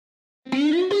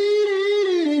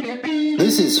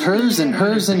This is Hers and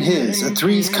Hers and His, a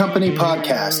Three's Company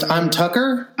podcast. I'm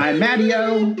Tucker. I'm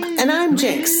Mattio. And I'm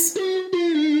Jinx.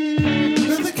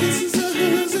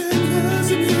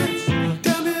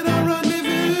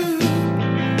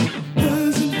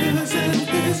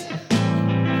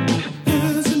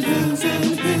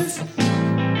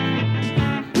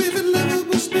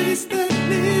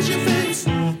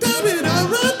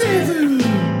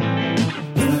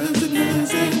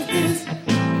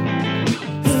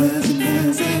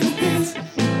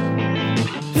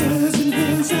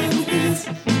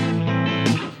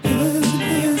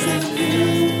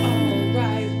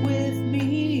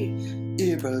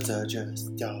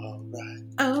 Just all right.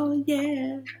 Oh,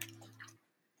 yeah. You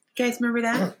guys remember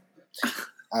that?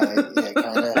 Yeah,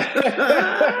 kind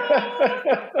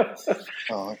of.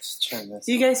 Oh, let's turn this.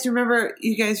 You guys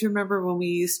remember when we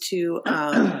used to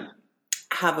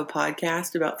have a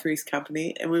podcast about Three's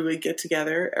Company, and we would get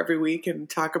together every week and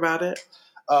talk about it?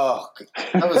 Oh,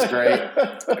 that was great.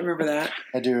 I remember that.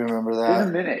 I do remember that.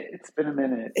 It's been a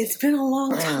minute. It's been a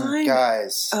long time.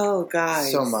 Guys. Oh, guys.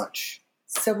 So much.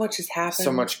 So much has happened.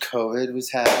 So much COVID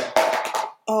was had.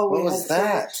 Oh, what was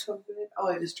that? So oh,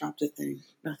 I just dropped a thing.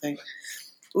 Nothing.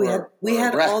 We had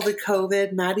all the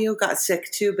COVID. Mattio got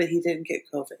sick too, but he didn't get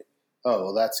COVID. Oh,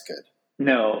 well, that's good.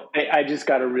 No, I just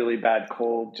got a really bad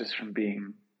cold just from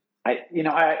being.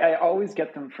 I always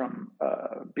get them from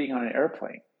being on an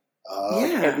airplane.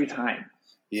 Yeah. Every time.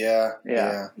 Yeah.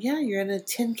 Yeah, you're in a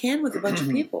tin can with a bunch of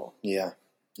people. Yeah.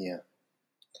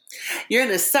 You're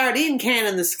in a sardine can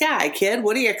in the sky, kid.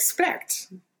 What do you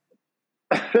expect?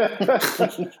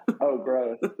 Oh,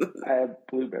 gross. I have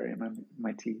blueberry in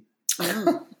my tea.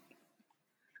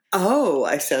 Oh,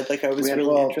 I said like I was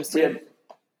really interested.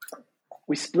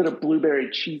 We split a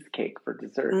blueberry cheesecake for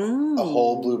dessert. A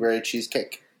whole blueberry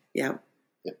cheesecake. Yeah.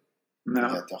 Yep. No.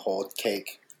 You got the whole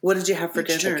cake. What did you have for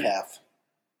Each dinner? took half.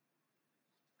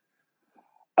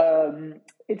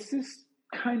 It's this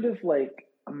kind of like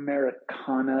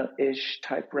Americana-ish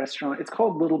type restaurant. It's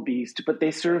called Little Beast, but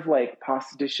they serve like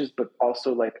pasta dishes, but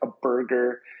also like a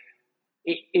burger.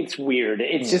 It's weird.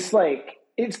 It's just like,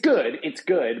 it's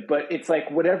good, but it's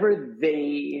like whatever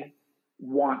they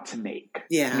want to make.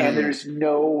 Yeah. And there's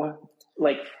no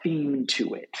like theme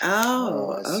to it.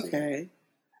 Oh, okay.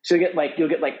 So you'll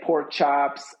get like pork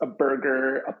chops, a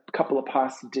burger, a couple of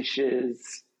pasta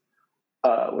dishes.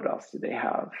 What else do they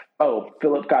have? Oh,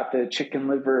 Philip got the chicken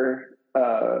liver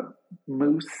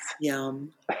mousse.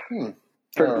 Yum.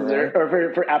 For dessert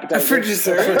or for appetizer. For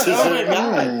dessert. Oh my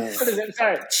god. For dessert.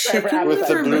 Sorry. Chicken with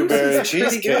the liver blueberry mousse is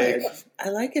pretty cheesecake. good. I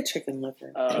like a chicken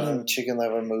liver. Chicken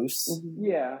liver mousse.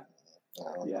 Yeah. I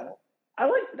don't know.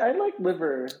 I like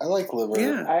liver. I like liver.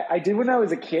 Yeah. I did when I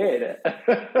was a kid.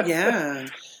 Yeah.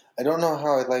 I don't know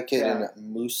how I like it in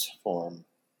mousse form.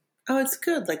 Oh, it's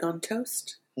good, like on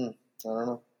toast. I don't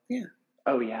know. Yeah.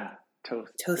 Oh yeah,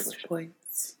 toast. Toast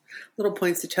points. Little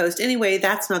points to toast. Anyway,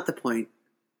 that's not the point.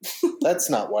 That's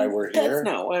not why we're here. That's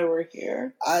not why we're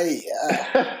here.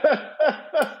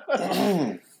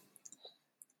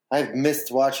 I've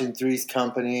missed watching Three's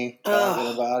Company,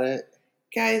 talking about it.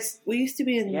 Guys, we used to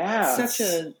be in such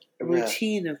a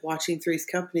routine of watching Three's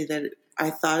Company that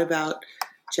I thought about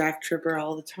Jack Tripper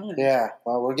all the time. Yeah,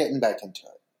 well, we're getting back into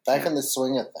it. Back in the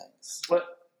swing of things. But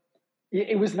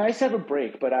it was nice to have a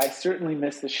break, but I certainly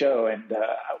missed the show. And,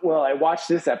 I watched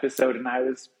this episode and I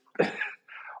was,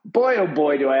 boy, oh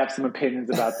boy, do I have some opinions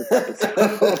about this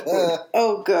episode.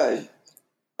 Oh, good.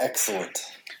 Excellent.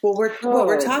 Well, what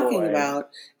we're talking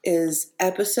about is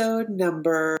episode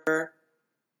number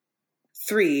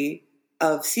 3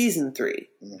 of season 3,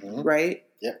 right?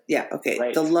 Yep. Yeah, okay.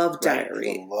 Right. The Love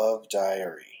Diary. The Love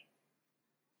Diary.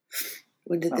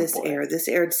 When did this air? This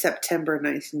aired September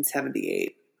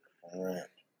 1978. All right.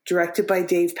 Directed by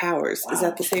Dave Powers. Wow. Is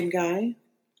that the same guy?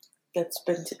 That's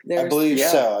been there. I believe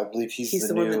so. I believe he's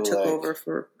the new, one that took over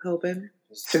for Hoban.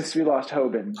 Since we lost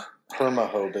Hoban. Perma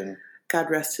Hoban.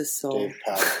 God rest his soul. Dave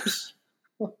Powers.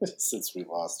 Since we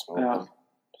lost Hoban. Yeah.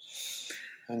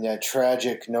 And that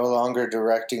tragic, no longer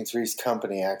directing Three's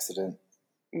Company accident.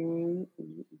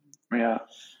 Yeah.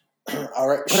 All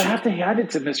right. But I have to hand it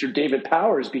to Mr. David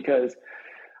Powers because,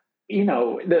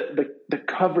 the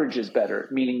coverage is better,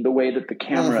 meaning the way that the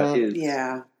camera is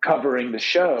covering the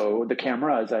show, the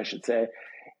cameras, I should say.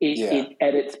 It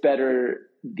edits better.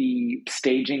 The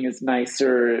staging is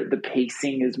nicer. The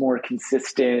pacing is more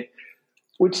consistent,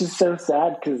 which is so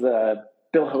sad because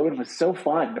Bill Hoban was so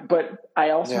fun. But I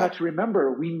also have to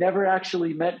remember, we never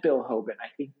actually met Bill Hoban. I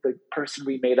think the person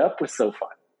we made up was so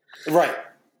fun. Right.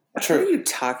 True. What are you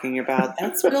talking about?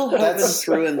 That's Bill Hoban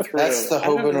through and through. That's the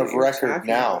Hoban of record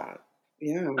now. About.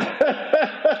 Yeah.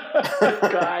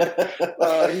 God.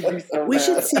 He'd be so we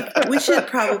mad. should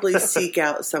probably seek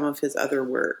out some of his other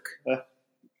work.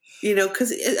 You know,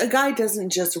 because a guy doesn't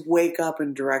just wake up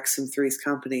and direct some Three's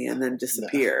Company and then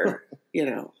disappear. No. You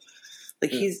know,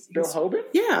 like he's Bill Hoban.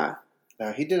 Yeah.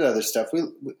 No, he did other stuff.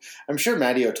 I'm sure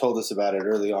Matteo told us about it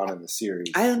early on in the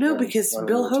series. I don't know because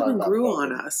Bill Hoban grew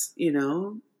on us. You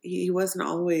know, he wasn't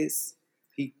always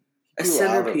a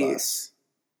centerpiece.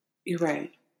 You're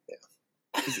right. Yeah,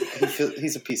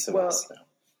 he's a piece of us now.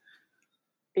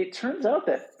 It turns out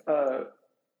that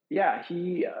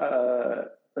he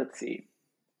let's see.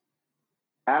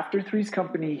 After Three's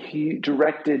Company, he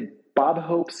directed Bob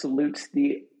Hope Salutes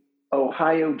the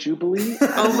Ohio Jubilee.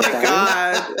 Oh my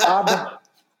God.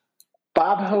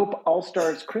 Bob Hope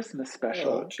All-Stars Christmas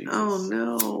Special. Oh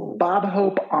no. Bob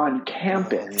Hope on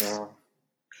Campus. Oh, no.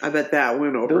 I bet that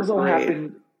went over. Those all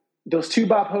happened. Those two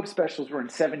Bob Hope specials were in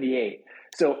 78.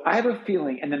 So I have a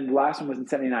feeling, and then the last one was in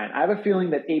 79. I have a feeling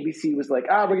that ABC was like,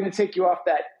 we're going to take you off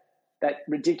that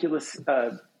ridiculous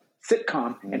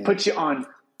sitcom and put you on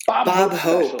Bob Hope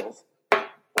specials.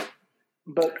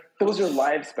 But those are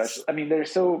live specials. I mean, they're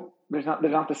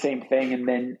not the same thing. And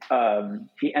then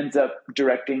he ends up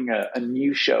directing a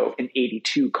new show in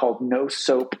 82 called No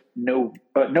Soap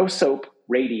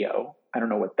Radio. I don't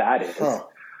know what that is. Huh.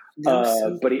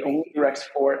 But he only directs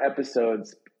 4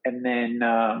 episodes. And then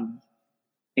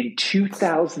in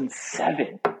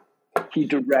 2007, he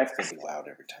directs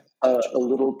a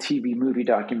little TV movie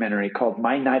documentary called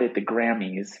My Night at the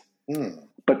Grammys.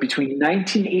 But between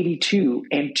 1982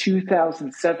 and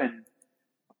 2007,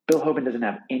 Bill Hoban doesn't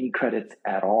have any credits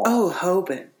at all. Oh,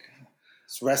 Hoban.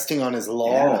 He's resting on his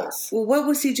laurels. Yeah. Well, what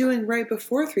was he doing right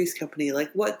before Three's Company?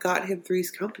 Like, what got him Three's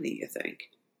Company, you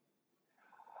think?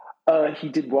 He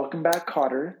did Welcome Back,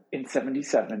 Kotter in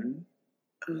 77.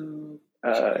 2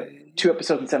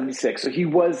 episodes in 76. So he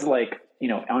was like,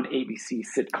 on ABC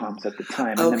sitcoms at the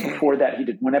time. And then before that, he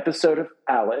did 1 episode of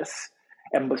Alice.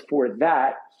 And before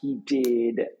that, he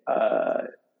did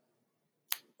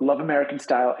Love American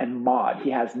Style and Maude.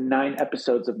 He has 9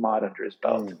 episodes of Maude under his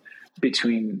belt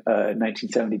between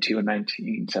 1972 and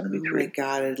 1973. Oh my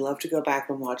God, I'd love to go back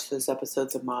and watch those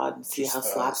episodes of Maude and see how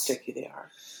slapsticky they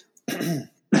are.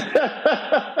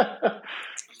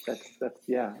 That's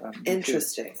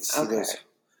interesting. Okay.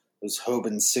 Those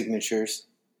Hoban signatures.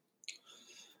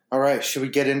 All right, should we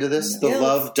get into this? The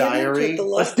Love Diary?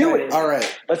 Let's do it. All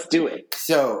right. Let's do it.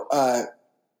 So,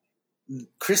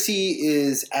 Chrissy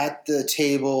is at the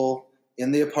table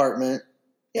in the apartment.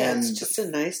 Yeah, and it's just a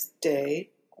nice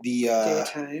day.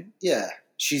 Daytime. Yeah.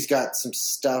 She's got some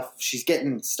stuff. She's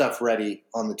getting stuff ready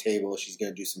on the table. She's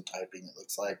going to do some typing, it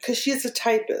looks like. Because she's a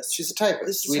typist. She's a typist.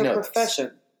 This is her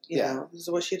profession. You know, this is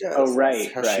what she does. Oh,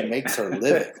 right. That's how she makes her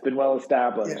living. It's been well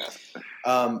established.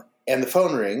 Yeah. And the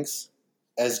phone rings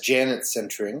as Janet's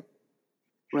entering.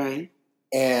 Right.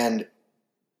 And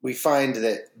we find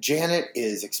that Janet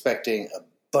is expecting a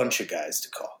bunch of guys to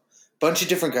call. A bunch of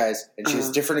different guys, and she has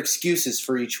different excuses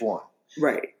for each one.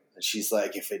 Right. And she's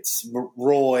like, if it's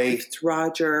Roy. If it's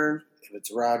Roger. If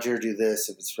it's Roger, do this.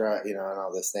 If it's, and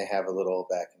all this. They have a little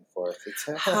back and forth. It's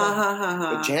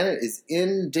But Janet is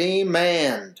in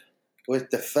demand with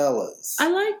the fellas. I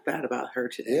like that about her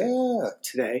today. Yeah.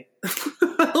 Today.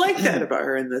 I like that about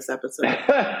her in this episode.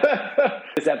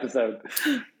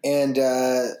 And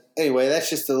anyway, that's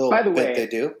just a little bit they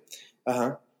do.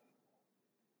 Uh-huh.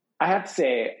 I have to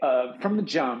say, from the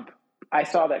jump, I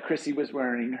saw that Chrissy was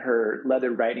wearing her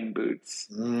leather riding boots.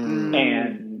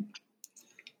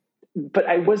 But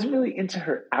I wasn't really into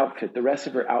her outfit. The rest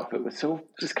of her outfit was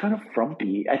just kind of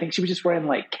frumpy. I think she was just wearing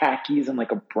like khakis and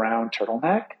like a brown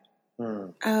turtleneck.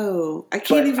 Oh, I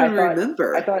can't even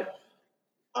remember. I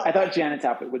thought Janet's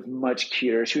outfit was much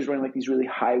cuter. She was wearing like these really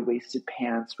high-waisted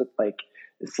pants with like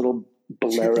this little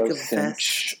bolero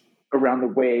cinch around the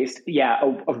waist. Yeah,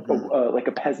 like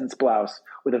a peasant's blouse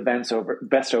with a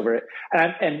vest over it,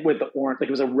 and with the orange, like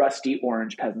it was a rusty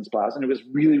orange peasant's blouse, and it was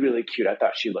really, really cute. I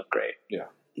thought she looked great. Yeah.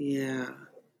 Yeah.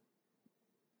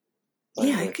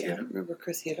 I don't remember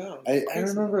Chrissy at all. I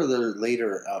remember the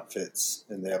later outfits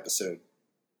in the episode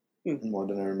more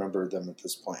than I remember them at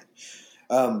this point.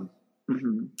 But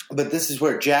this is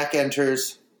where Jack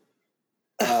enters.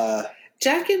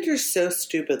 Jack enters so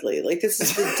stupidly. Like, this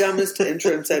is the dumbest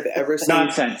entrance I've ever seen.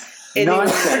 Nonsense.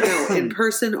 In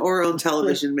person or on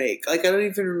television make. Like, I don't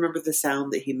even remember the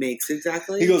sound that he makes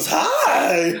exactly. He goes,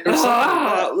 hi!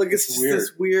 Like, it's just weird.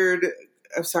 This weird...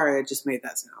 I'm sorry, I just made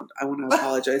that sound. I want to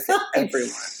apologize to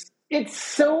everyone. It's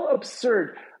so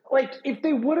absurd. Like, if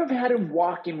they would have had him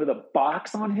walk in with a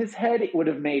box on his head, it would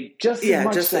have made just as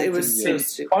much sense. It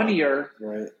was so funnier.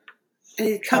 Right. And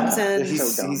he comes in.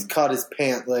 He's caught his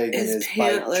pant leg in his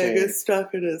pant bike leg chain. is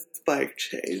stuck in his bike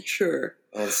chain, sure.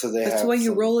 And so that's why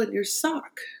you roll it in your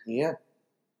sock. Yeah.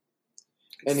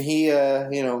 And he,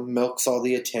 milks all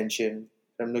the attention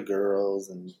from the girls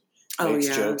and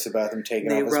makes jokes about them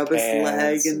taking off his pants. They rub his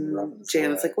leg, and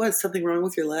Janet's like, what, is something wrong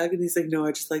with your leg? And he's like, no,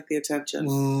 I just like the attention.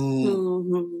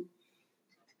 Mm-hmm.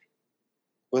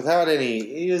 Without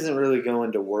he doesn't really go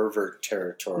into Wervert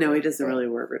territory. No, he doesn't really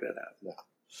Wervert it up.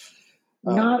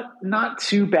 No. Not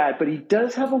too bad, but he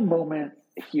does have a moment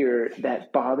here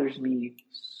that bothers me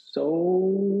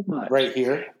so much. Right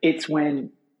here? It's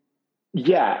when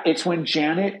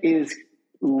Janet is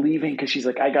leaving because she's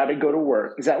like, I got to go to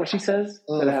work. Is that what she says?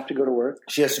 That I have to go to work?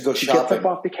 She has to go shopping. She gets up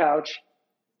off the couch,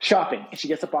 shopping. And she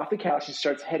gets up off the couch and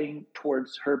starts heading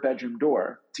towards her bedroom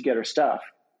door to get her stuff.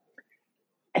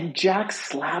 And Jack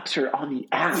slaps her on the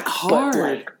ass.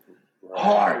 Hard.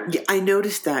 Hard. Yeah, I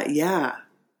noticed that, yeah.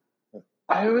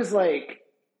 I was like,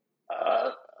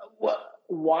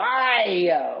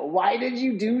 why? Why did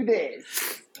you do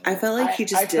this? I felt like he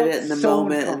just did it in the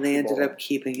moment and they ended up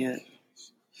keeping it.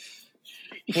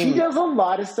 He does a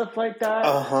lot of stuff like that.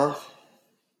 Uh-huh.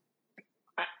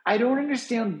 I don't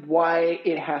understand why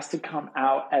it has to come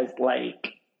out as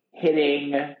like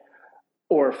hitting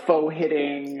or faux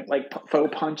hitting, like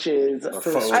faux punches. Or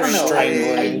faux I don't know. I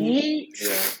hate.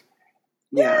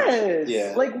 Yes.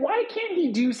 Yeah. Like, why can't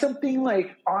he do something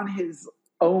like on his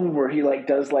own where he like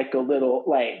does like a little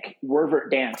like Wervert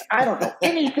dance? I don't know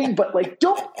anything, but like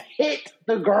don't hit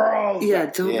the girls. Yeah,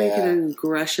 don't make it an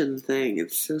aggression thing.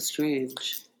 It's so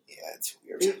strange. Yeah, it's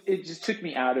weird. It just took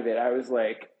me out of it. I was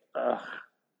like, ugh.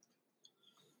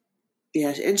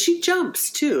 Yeah, and she jumps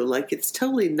too. Like it's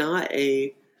totally not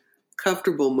a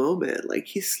comfortable moment. Like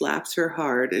he slaps her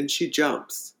hard and she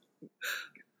jumps.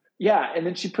 Yeah, and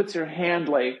then she puts her hand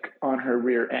like on her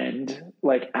rear end,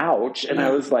 like ouch. And I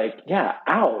was like, yeah,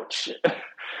 ouch.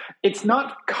 It's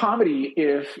not comedy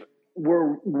if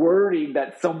we're worried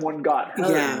that someone got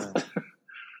hurt.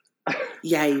 Yeah.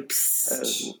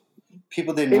 Yipes.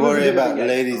 People didn't worry about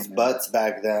ladies' butts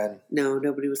back then. No,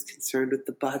 nobody was concerned with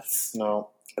the butts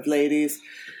of ladies.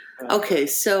 Okay,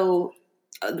 so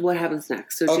what happens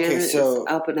next? So Janet is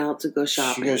up and out to go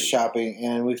shopping. She goes shopping,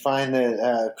 and we find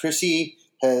that Chrissy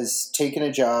has taken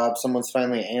a job. Someone's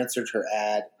finally answered her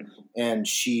ad, and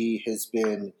she has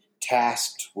been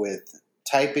tasked with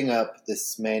typing up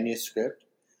this manuscript.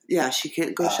 Yeah, she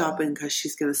can't go shopping because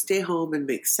she's going to stay home and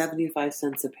make 75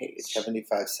 cents a page.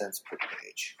 75 cents per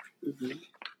page. Mm-hmm.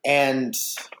 And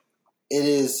it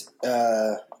is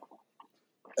a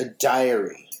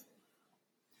diary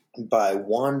by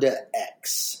Wanda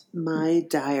X. My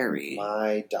diary.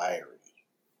 My diary.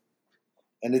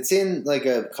 And it's in like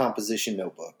a composition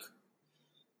notebook.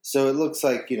 So it looks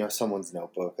like, someone's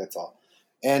notebook, that's all.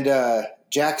 And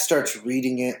Jack starts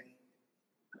reading it.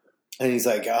 And he's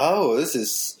like, oh,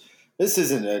 this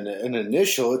isn't an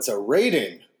initial, it's a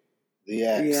rating. The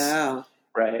X. Yeah.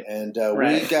 Right. And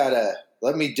we gotta,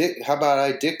 how about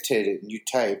I dictate it and you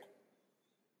type.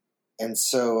 And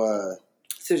so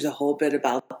there's a whole bit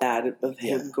about that of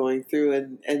him going through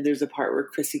and there's a part where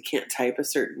Chrissy can't type a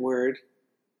certain word.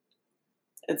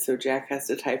 And so Jack has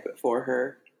to type it for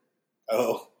her.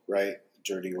 Oh, right.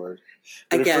 Dirty word.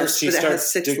 But I guess, first he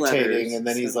starts dictating letters, and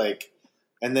then he's like,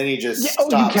 and then he just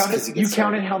stops. You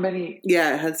counted how many?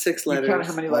 Yeah, it had 6 letters. You counted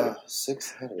how many letters?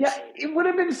 6 letters. Yeah, it would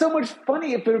have been so much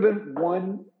funny if it would have been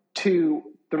 1, 2,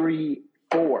 3,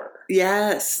 4.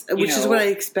 Yes, which is what I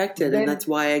expected, and that's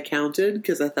why I counted,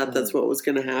 because I thought that's what was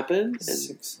going to happen.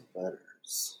 6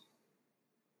 letters.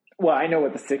 Well, I know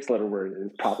what the 6-letter word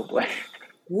is, probably.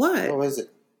 What? What is it?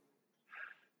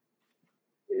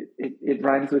 It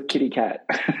rhymes with kitty cat.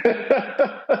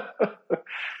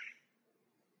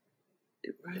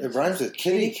 It rhymes with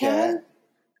kitty cat?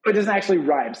 It doesn't actually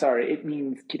rhyme, sorry. It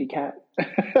means kitty cat.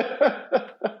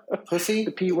 Pussy?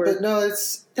 The P word. But no,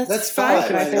 that's 5.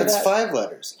 That's 5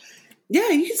 letters. Yeah,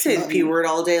 you can say the P word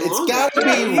all day long. It's got to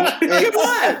be.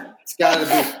 It's got to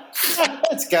be.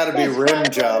 It's got to be rim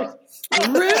job.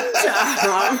 Rim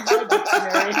job.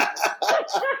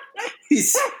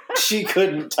 She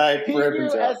couldn't type rim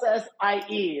job.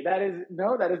 P-U-S-S-I-E. That is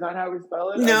not how we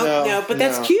spell it. No, but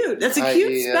that's cute. That's a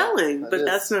cute spelling, but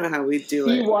that's not how we do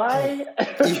it. P-Y?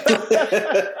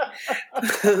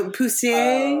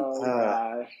 Poussé. Oh,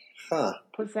 gosh. Huh.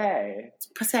 Poussé.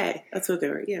 That's what they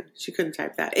were. Yeah, she couldn't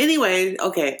type that. Anyway,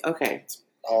 okay.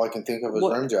 All I can think of is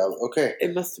rim job. Okay.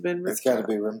 It must have been rim job. It's got to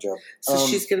be rim job. So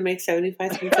she's going to make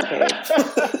 75 cents a page.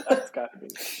 It's got to be.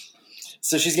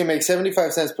 So she's going to make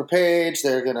 75 cents per page.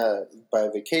 They're going to buy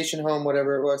a vacation home,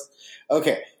 whatever it was.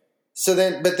 Okay. So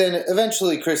then, but then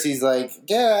eventually Chrissy's like,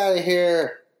 get out of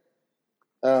here.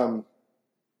 What?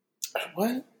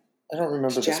 I don't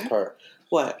remember this part.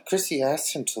 What? Chrissy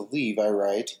asks him to leave, I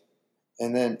write.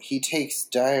 And then he takes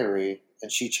Diary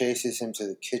and she chases him to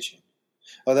the kitchen.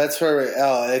 Oh, that's where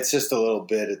it's just a little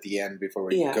bit at the end before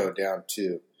we go down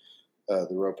to the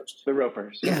Ropers. The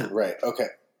Ropers. Yeah. Right. Okay.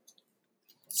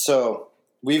 So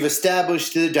we've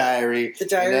established the Diary. The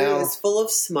Diary is full of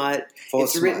smut.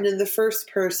 It's written in the first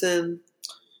person,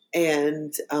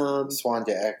 and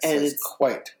Swanda X is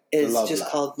quite. It's just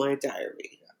called My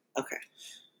Diary. Yeah. Okay.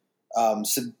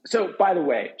 So, by the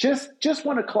way, just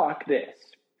want to clock this.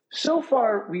 So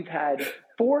far, we've had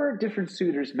 4 different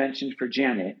suitors mentioned for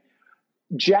Janet.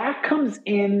 Jack comes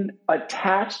in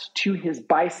attached to his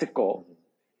bicycle,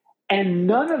 and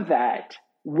none of that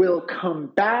will come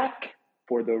back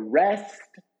for the rest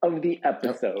of the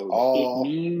episode. It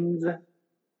means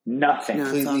nothing.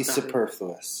 Completely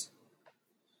superfluous.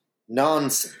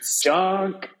 Nonsense.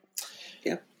 Junk.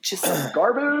 Yep. Just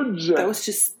garbage. That was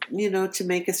just, to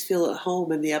make us feel at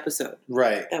home in the episode.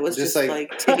 Right. That was just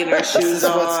like taking our shoes off. This is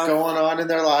what's going on in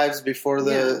their lives before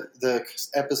the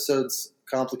episode's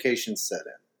complications set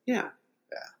in. Yeah.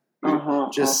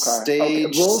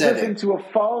 Stage rolls setting. us into a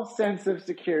false sense of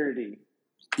security.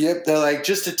 Yep, they're like,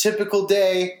 just a typical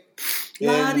day.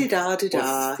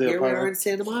 La-di-da-di-da. Here we are in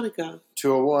Santa Monica.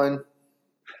 201.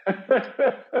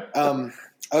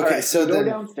 Okay, right, so go then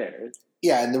downstairs.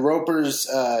 Yeah, and the Ropers,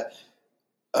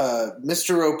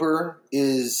 Mr. Roper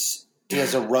he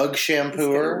has a rug shampooer. He's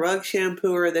got a rug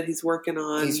shampooer that he's working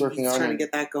on. He's trying to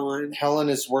get that going. Helen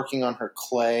is working on her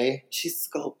clay. She's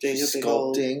sculpting a big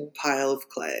old pile of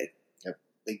clay. A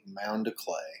big mound of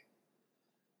clay.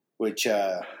 Which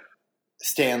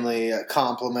Stanley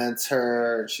compliments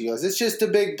her. She goes, it's just a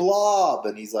big blob.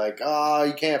 And he's like,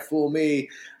 you can't fool me.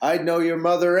 I'd know your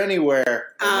mother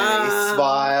anywhere. And then he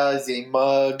smiles, he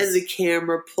mugs. And the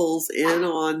camera pulls in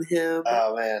on him.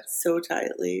 Oh, man. So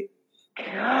tightly.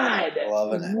 God.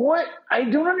 Loving it. What? I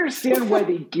don't understand why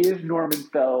they give Norman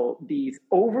Fell these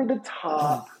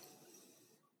over-the-top.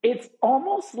 It's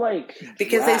almost like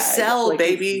because they sell,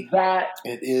 baby.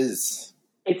 It is.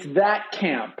 It's that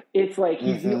camp. It's like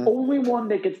he's the only one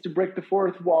that gets to break the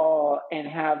fourth wall and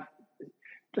have.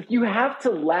 You have to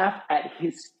laugh at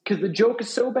his because the joke is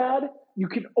so bad. You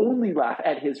can only laugh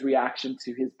at his reaction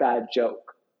to his bad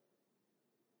joke.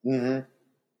 Mm-hmm.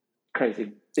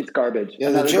 Crazy. It's garbage. Yeah,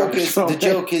 the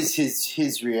joke is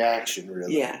his reaction.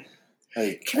 Really. Yeah.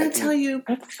 Like, can I tell you?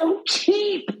 That's so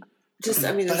cheap.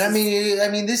 I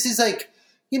mean, this is like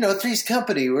Three's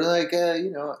Company. We're like a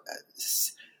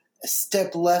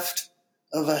step left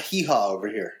of a hee-haw over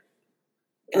here.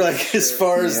 Like as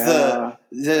far as the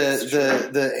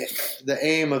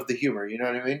aim of the humor, you know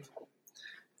what I mean?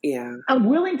 Yeah. I'm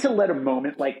willing to let a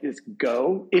moment like this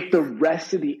go if the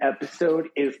rest of the episode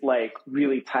is like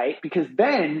really tight, because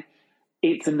then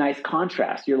it's a nice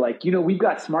contrast. You're like, we've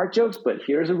got smart jokes, but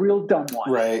here's a real dumb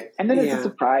one. Right. And then it's a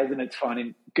surprise and it's fun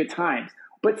and good times.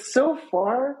 But so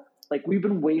far, like we've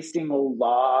been wasting a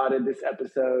lot of this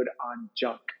episode on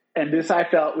junk. And this I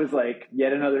felt was like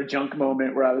yet another junk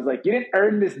moment where I was like, you didn't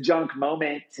earn this junk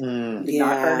moment. You did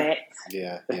not earn it.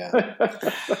 Yeah.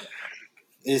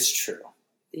 It's true.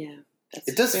 Yeah.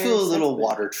 It does feel a little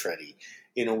water tready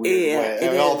in a weird way.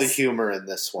 And all the humor in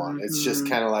this one. Mm-hmm. It's just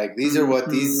kind of like, these are what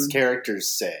these characters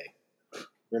say.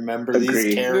 Remember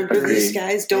these characters. Remember these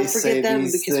guys. Don't forget them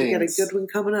because we got a good one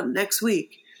coming up next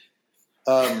week.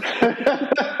 I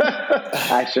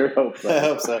sure hope so. I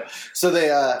hope so. So they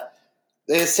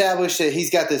established that he's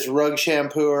got this rug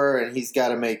shampooer and he's got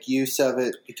to make use of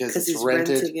it because it's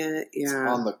rented. Renting it.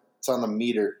 Yeah. It's on the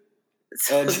meter.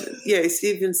 So, he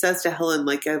even says to Helen,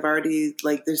 like, I've already,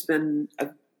 like, there's been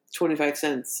 25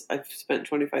 cents. I've spent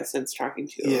 25 cents talking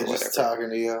to you or whatever. Just talking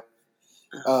to you.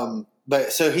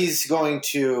 But so he's going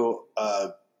to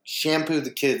shampoo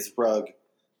the kids' rug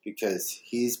because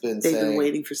they've been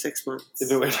waiting for 6 months. They've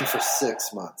been waiting for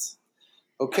 6 months.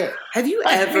 Okay. Have you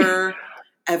ever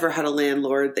had a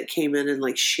landlord that came in and,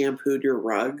 like, shampooed your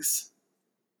rugs?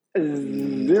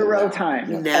 0 times.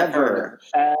 Never.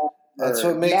 That's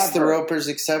what makes the Ropers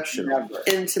exceptional.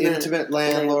 Intimate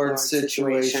landlord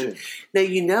situation.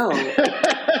 Now,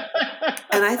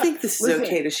 and I think this is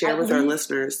okay to share with our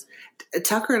listeners.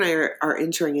 Tucker and I are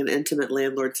entering an intimate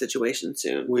landlord situation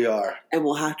soon. We are. And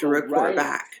we'll have to report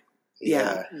back.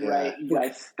 Yeah. Right.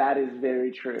 Yes, that is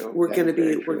very true. We're going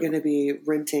to be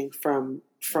renting from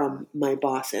my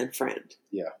boss and friend.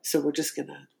 Yeah. So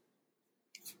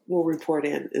we'll report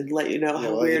in and let you know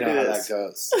how weird it is. How that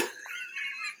goes.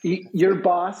 Your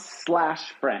boss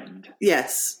 / friend.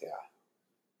 Yes. Yeah.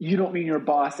 You don't mean your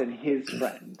boss and his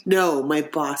friend? No, my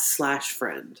boss /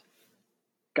 friend.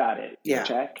 Got it. Yeah.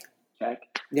 Check.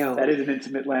 No. That is an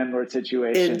intimate landlord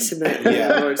situation. Intimate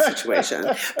landlord situation.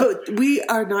 But we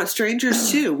are not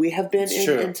strangers, too. We have been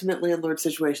in intimate landlord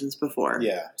situations before.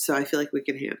 Yeah. So I feel like we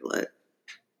can handle it.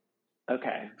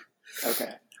 Okay.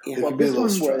 Yeah. Well, this one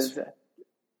was...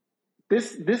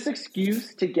 This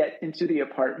excuse to get into the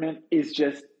apartment is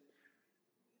just...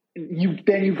 You've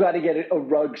got to get a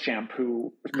rug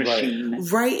shampoo machine,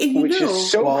 right? And which is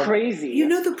so crazy. You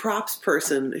know, the props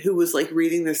person who was like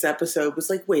reading this episode was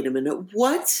like, "Wait a minute,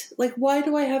 what? Like, why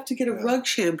do I have to get a rug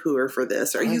shampooer for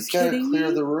this? Are you kidding me?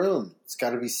 Clear the room. It's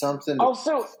got to be something to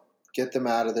also get them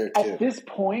out of there too." At this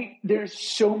point, there's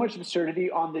so much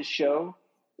absurdity on this show.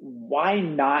 Why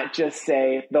not just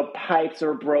say the pipes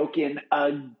are broken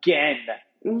again?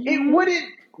 Mm-hmm. It wouldn't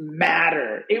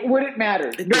matter.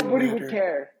 Nobody would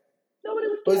care.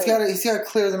 But he's got to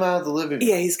clear them out of the living room.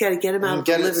 Yeah, he's got to get him out of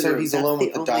the living room. So he's alone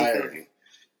with the diary.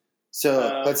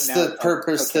 So that's the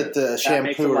purpose that the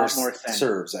shampooer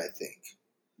serves, I think.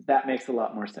 That makes a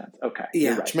lot more sense. Okay. Yeah.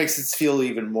 Right. Which makes it feel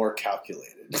even more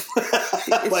calculated.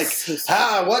 Like,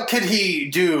 what could he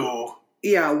do?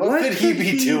 Yeah, what could he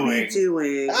be doing?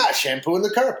 Shampooing the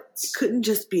carpets. It couldn't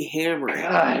just be hammering.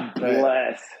 God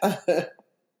bless.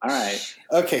 All right.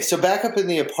 Okay, so back up in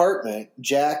the apartment,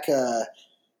 Jack...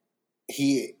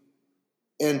 he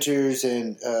enters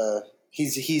and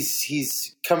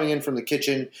he's coming in from the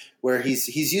kitchen where he's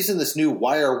using this new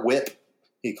wire whip,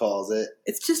 he calls it.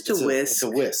 It's just a whisk. It's a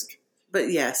whisk.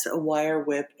 But yes, a wire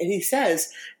whip. And he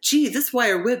says, "Gee, this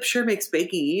wire whip sure makes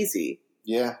baking easy."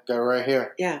 Yeah, got it right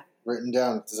here. Yeah. Written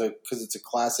down because it's a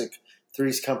classic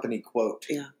Three's Company quote.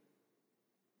 Yeah.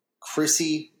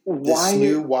 Chrissy, this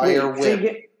new wire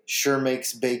whip sure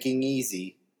makes baking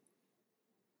easy.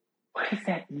 What does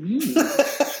that mean?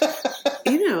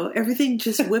 You know, everything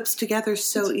just whips together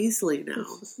so easily now.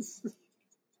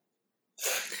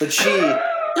 But she...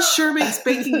 It sure makes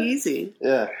baking easy.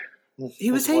 Yeah. He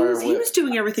was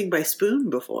doing everything by spoon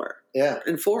before. Yeah.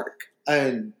 And fork.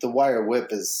 And the wire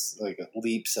whip is like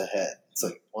leaps ahead. It's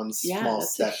like one small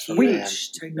step from man.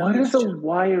 What is a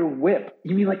wire whip?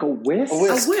 You mean like a whisk? A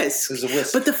whisk. There's a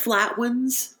whisk. But the flat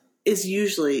ones is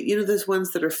usually, those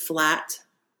ones that are flat.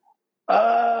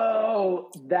 Oh,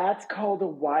 that's called a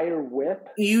wire whip?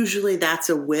 Usually that's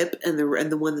a whip, and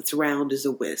the one that's round is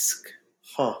a whisk.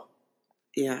 Huh.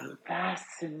 Yeah.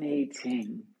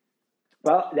 Fascinating.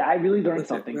 Well, I really learned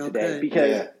something today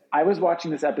because I was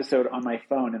watching this episode on my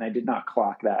phone and I did not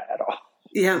clock that at all.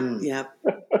 Yeah, yeah.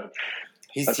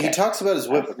 He talks about his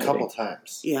whip a couple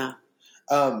times. Yeah.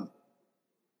 But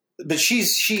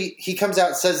he comes out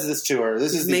and says this to her.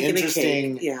 This is the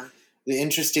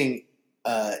interesting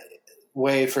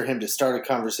way for him to start a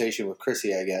conversation with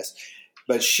Chrissy, I guess.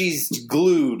 But she's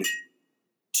glued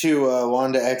to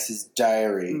Wanda X's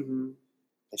diary. Mm-hmm.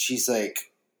 And she's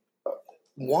like,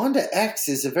 Wanda X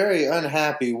is a very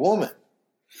unhappy woman.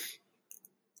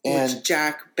 Which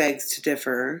Jack begs to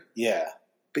differ. Yeah.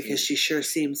 Because she sure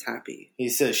seems happy. He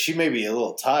says she may be a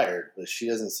little tired, but she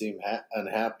doesn't seem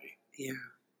unhappy. Yeah.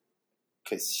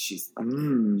 Because she's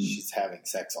having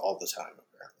sex all the time,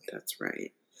 apparently. That's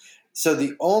right. So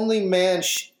the only man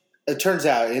it turns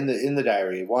out in the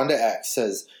diary, Wanda X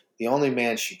says the only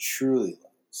man she truly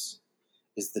loves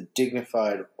is the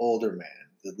dignified older man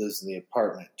that lives in the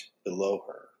apartment below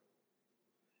her.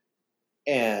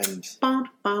 And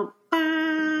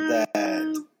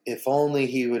that if only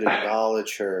he would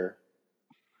acknowledge her,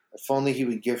 if only he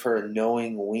would give her a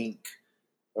knowing wink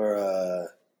or a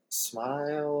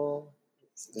smile,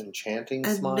 an enchanting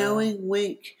smile. A knowing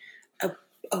wink.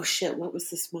 Oh shit, what was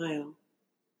the smile?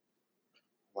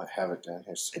 I might have it down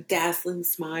here. A dazzling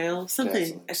smile?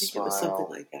 Something. I think it was something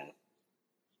like that.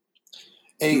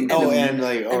 A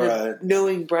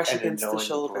knowing brush against the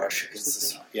shoulder.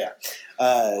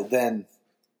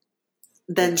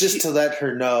 Then just to let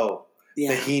her know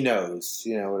that he knows,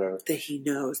 whatever. That he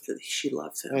knows that she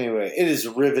loves him. Anyway, it is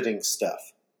riveting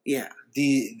stuff. Yeah.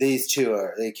 These two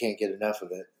they can't get enough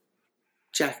of it.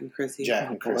 Jack and Chrissy.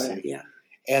 Yeah.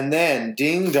 And then,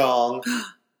 ding dong,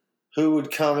 who would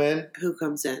come in? Who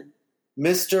comes in?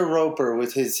 Mr. Roper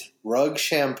with his rug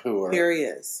shampooer. Here he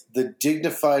is. The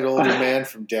dignified older man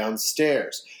from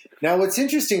downstairs. Now, what's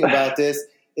interesting about this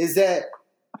is that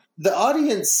the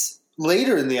audience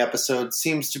later in the episode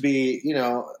seems to be,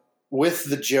 with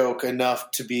the joke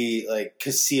enough to be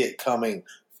to see it coming.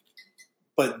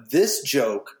 But this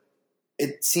joke,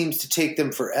 it seems to take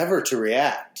them forever to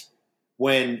react.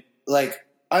 When,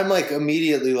 I'm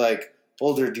immediately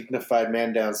older dignified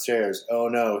man downstairs. Oh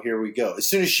no, here we go. As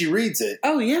soon as she reads it,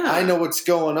 oh yeah, I know what's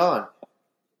going on.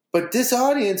 But this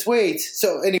audience waits.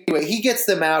 So anyway, he gets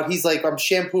them out. He's like, I'm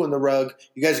shampooing the rug.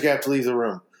 You guys are going to have to leave the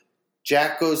room.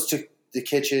 Jack goes to the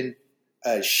kitchen.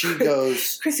 She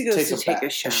goes. Chrissy goes to take a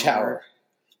shower.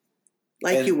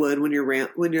 Like you would when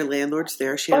your landlord's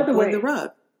there shampooing the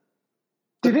rug.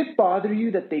 Did it bother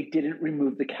you that they didn't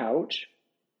remove the couch?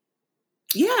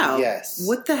 Yeah. Yes.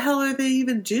 What the hell are they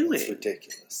even doing? It's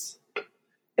ridiculous.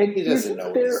 And he doesn't know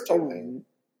what he's doing.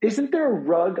 Isn't there a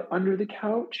rug under the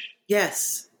couch?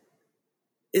 Yes.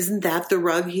 Isn't that the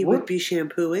rug he would be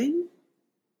shampooing?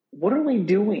 What are we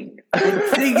doing?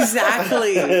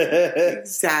 Exactly.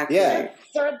 Exactly. Yeah.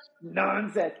 Such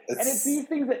nonsense. And it's these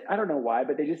things that, I don't know why,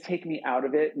 but they just take me out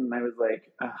of it. And I was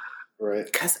like, ugh.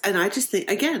 Right. And I just think,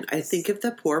 again, I think of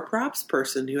the poor props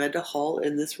person who had to haul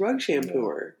in this rug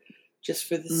shampooer just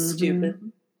for the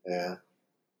stupid. Yeah.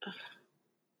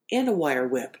 And a wire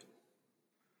whip.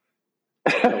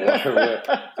 A wire whip.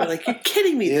 Like, you're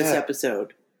kidding me this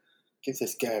episode. Give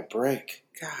this guy a break.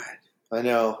 God. I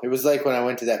know. It was like when I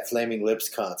went to that Flaming Lips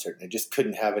concert and I just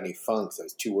couldn't have any fun because I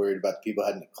was too worried about the people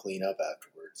having to clean up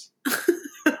afterwards.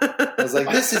 I was like,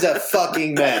 this is a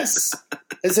fucking mess.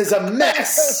 This is a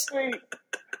mess. So sweet.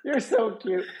 You're so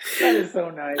cute. That is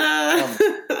so nice.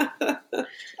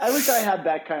 I wish I had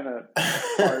that kind of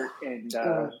heart and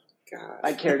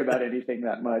I cared about anything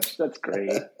that much. That's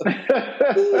great.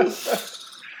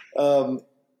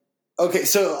 Okay,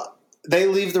 so they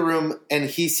leave the room and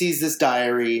he sees this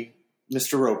diary,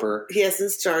 Mr. Roper. He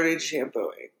hasn't started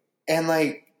shampooing. And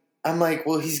I'm like,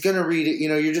 well, he's going to read it. You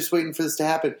know, you're just waiting for this to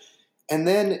happen. And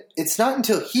then it's not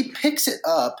until he picks it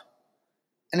up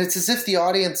and it's as if the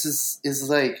audience is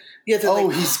like, he's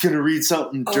going to read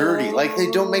something dirty. Like they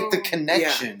don't make the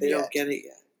connection they don't get it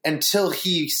yet. Until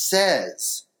he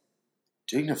says,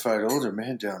 dignified older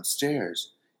man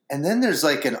downstairs. And then there's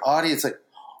like an audience like,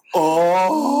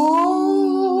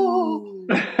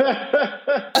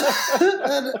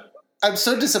 I'm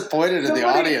so disappointed in the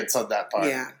audience on that part.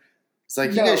 Yeah. It's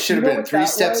like, you guys should have been 3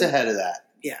 steps ahead of that.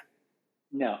 Yeah.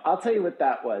 No, I'll tell you what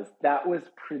that was. That was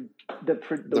the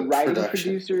writing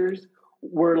producers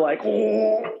were like,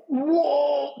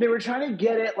 whoa. They were trying to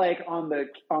get it like on the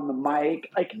mic.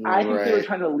 Like I think they were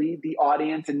trying to lead the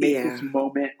audience and make this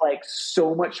moment like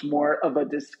so much more of a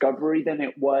discovery than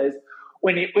it was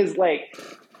when it was like.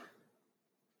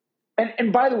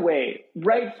 And by the way,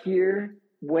 right here,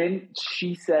 when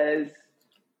she says,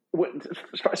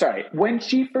 when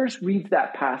she first reads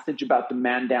that passage about the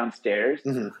man downstairs,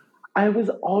 I was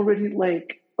already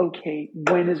like, okay,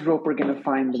 when is Roper going to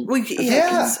find them? Well,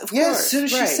 as soon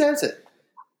as she says it.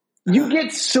 You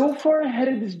get so far ahead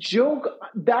of this joke.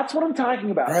 That's what I'm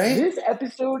talking about. Right? This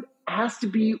episode has to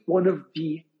be one of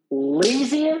the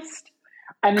laziest.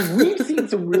 I mean, we've seen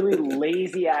some really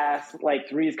lazy ass like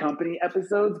Three's Company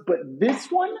episodes, but this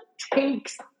one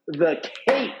takes the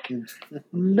cake.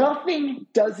 Nothing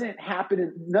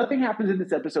happens in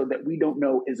this episode that we don't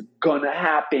know is gonna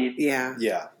happen. Yeah.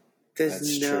 Yeah.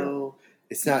 There's true.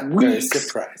 It's not very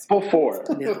surprising. Before.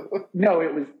 No,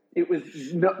 it was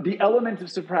the element of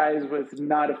surprise was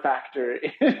not a factor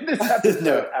in this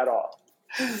episode at all.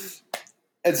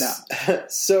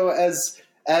 So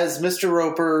as Mr.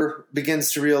 Roper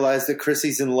begins to realize that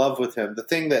Chrissy's in love with him, the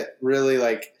thing that really,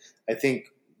 I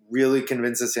think really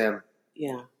convinces him,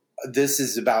 this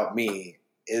is about me,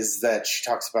 is that she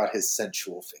talks about his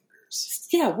sensual fingers.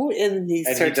 Yeah, and he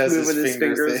starts moving his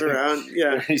fingers around.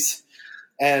 Yeah.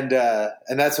 And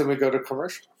that's when we go to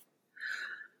commercial.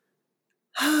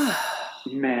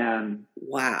 Man.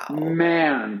 Wow.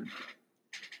 Man.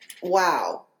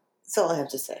 Wow. That's all I have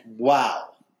to say.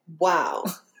 Wow.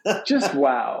 Just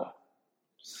wow.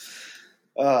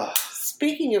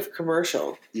 Speaking of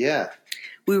commercial. Yeah.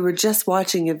 We were just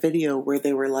watching a video where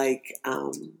they were like,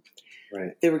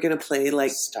 they were going to play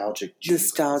like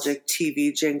nostalgic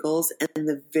TV jingles. And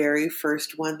the very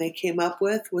first one they came up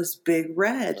with was Big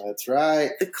Red. That's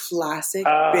right. The classic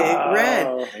Big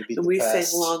Red. And we sang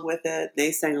along with it.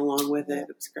 They sang along with it.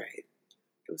 It was great.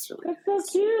 It was really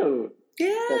That's so cute. Yeah,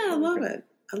 I love it.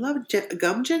 I love it.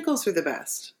 Gum jingles are the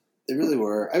best. They really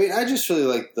were. I mean, I just really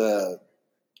like the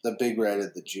Big Red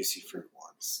and the Juicy Fruit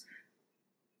ones.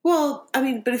 Well, I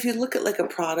mean, but if you look at like a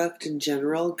product in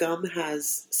general, gum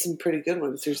has some pretty good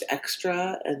ones. There's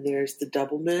Extra and there's the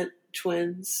Double Mint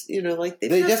twins. You know, like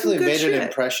they definitely made an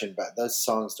impression, but those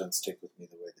songs don't stick with me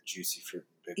the way the Juicy Fruit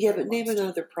and Big Red but name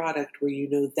another product where you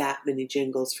know that many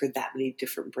jingles for that many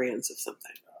different brands of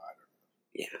something. I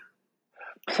don't know. Yeah.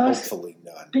 Plus, hopefully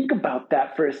none. Think about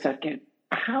that for a second.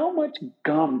 How much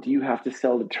gum do you have to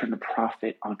sell to turn a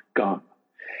profit on gum?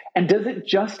 And does it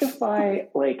justify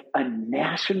like a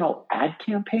national ad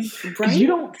campaign? Because you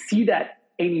don't see that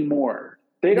anymore.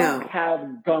 They don't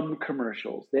have gum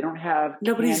commercials. They don't have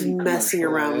nobody's messing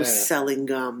around with selling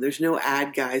gum. There's no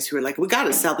ad guys who are like, we got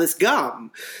to sell this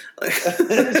gum.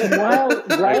 It's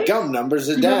wild, right? Our gum numbers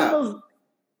are down.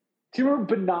 Do you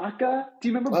remember Banaka? Do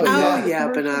you remember Banaka? Oh, yeah,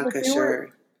 Banaka, sure.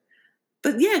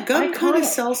 But yeah, gum kind of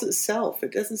sells itself.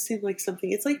 It doesn't seem like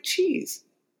something. It's like cheese.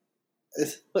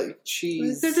 It's like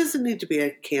cheese. There doesn't need to be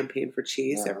a campaign for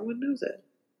cheese. No. Everyone knows it.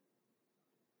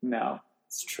 No.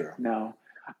 It's true. No.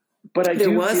 But there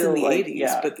was in the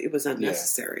 80s, but it was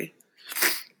unnecessary. Yeah.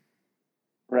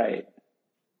 Right.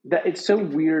 That it's so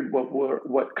weird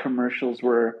what commercials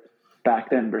were back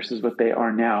then versus what they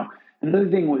are now. Another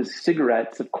thing was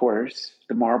cigarettes, of course,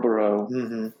 the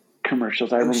Marlboro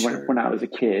commercials. I remember when I was a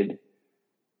kid.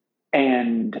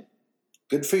 And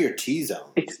good for your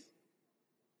T-zone. It's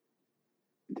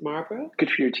Marlboro?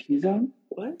 Good for your T-zone?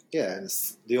 What? Yeah, and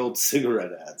it's the old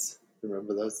cigarette ads.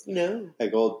 Remember those? No.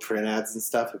 Like old print ads and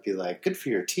stuff would be like, good for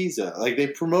your T-zone. Like they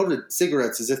promoted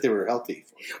cigarettes as if they were healthy.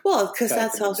 Well, because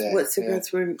that's what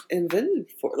cigarettes were invented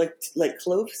for. Like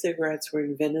clove cigarettes were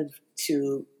invented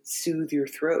to soothe your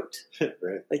throat.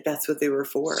 Right. Like that's what they were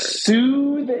for.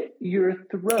 Soothe your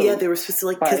throat. Yeah, they were supposed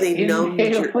to because they numbed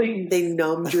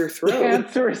your throat.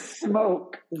 Cancerous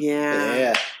smoke.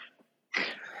 Yeah.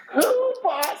 Who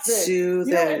bought this?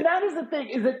 And that is the thing,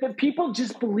 is that the people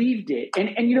just believed it.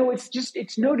 And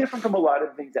it's no different from a lot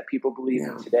of things that people believe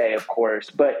in today, of course.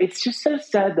 But it's just so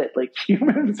sad that like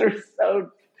humans are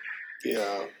so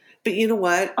But you know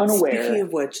what?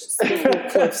 Unaware. Speaking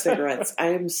of clove cigarettes, I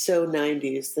am so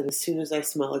 90s that as soon as I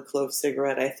smell a clove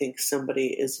cigarette, I think somebody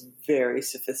is very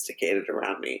sophisticated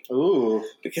around me. Ooh.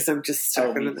 Because I'm just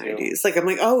stuck in the 90s. Like, I'm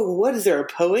like, oh, what? Is there a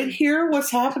poet here? What's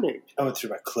happening? I went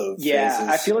through my clove phases.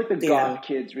 I feel like the goth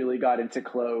kids really got into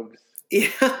cloves.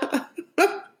 Yeah.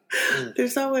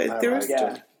 There's always...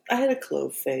 I had a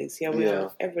clove phase. Yeah,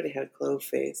 everybody had a clove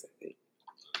phase, I think.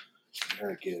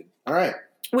 Very good. All right.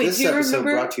 Wait, this episode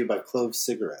brought to you by Clove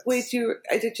Cigarettes. Wait,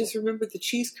 I did just remember the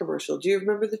cheese commercial. Do you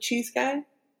remember the cheese guy?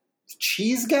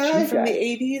 Cheese guy? From the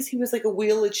 80s. He was like a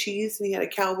wheel of cheese and he had a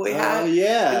cowboy hat. Oh,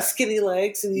 yeah. And skinny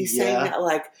legs. And he sang that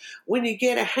like, when you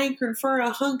get a hankering for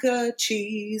a hunk of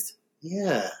cheese.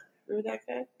 Yeah. Remember that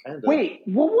guy? Kind of. Wait,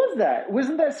 what was that?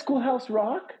 Wasn't that Schoolhouse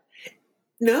Rock?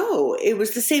 No, it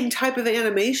was the same type of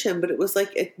animation, but it was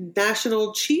like a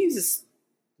national cheese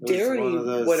dairy,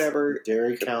 whatever.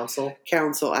 Dairy Council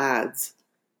ads.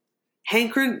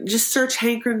 Hankering, just search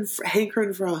hankering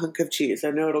for a hunk of cheese. I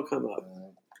know it'll come up.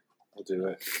 I'll do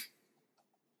it.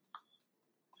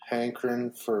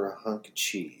 Hankering for a hunk of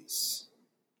cheese.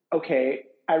 Okay,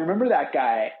 I remember that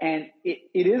guy, and it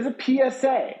is a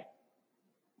PSA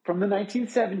from the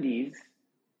 1970s,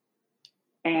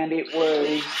 and it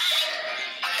was...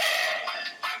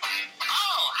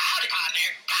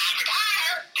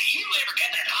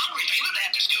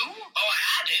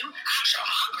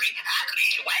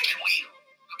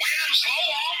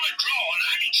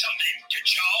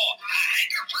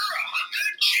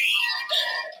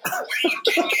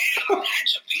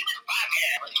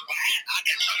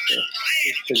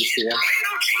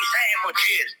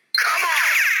 Come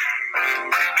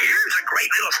on! Here's a great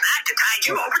little snack to tide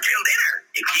you over till dinner.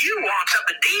 If you want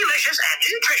something delicious and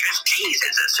nutritious, cheese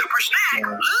is a super snack.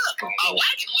 Look, a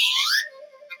wagon wheel.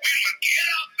 We'll get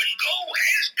up and go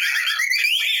as good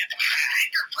and win.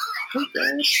 Anchor for a hunk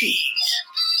of cheese.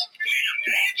 When I'm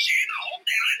dancing, hold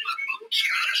down and my boots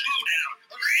kind of slow down.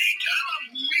 Anytime I'm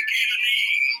weak in the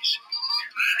knees.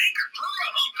 Anchor for a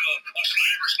hunk of a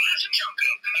sliver, slice, and chunk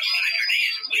of. A slicer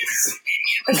is a winner.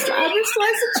 A sliver,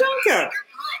 slice, and chunk of.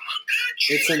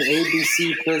 It's an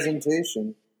ABC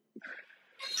presentation.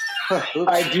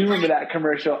 I do remember that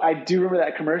commercial.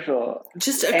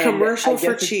 Just a commercial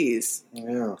for cheese.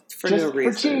 Yeah. For no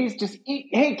reason. For cheese, just eat.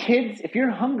 Hey, kids, if you're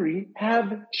hungry,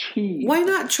 have cheese. Why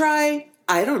not try,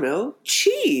 I don't know,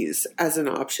 cheese as an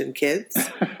option, kids?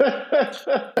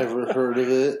 Ever heard of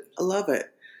it? I love it.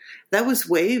 That was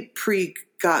way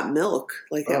pre-Got Milk.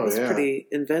 Like, that was pretty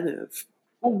inventive.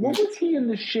 Well, what was he in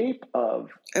the shape of?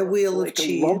 A wheel of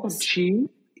cheese. A lump of cheese?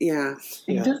 Yeah.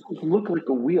 He doesn't look like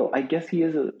a wheel. I guess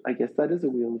that is a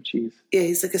wheel of cheese. Yeah,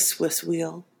 he's like a Swiss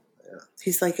wheel. Yeah.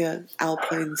 He's like an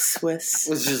Alpine Swiss.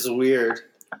 Which is weird.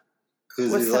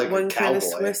 What's he's that like one kind of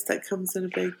Swiss that comes in a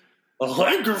big... A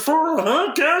hanker for a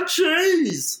hunk of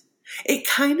cheese! It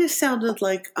kind of sounded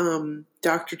like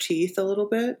Dr. Teeth a little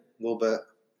bit. A little bit.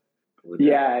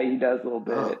 Yeah, he does a little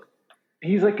bit. Oh.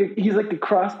 He's like a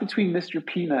cross between Mr.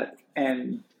 Peanut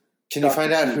and... Can you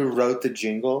find out who wrote the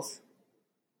jingles?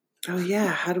 Oh,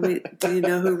 yeah. Do you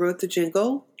know who wrote the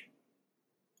jingle?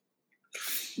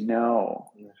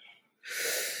 No.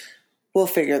 We'll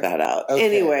figure that out. Okay.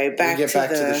 Anyway, back to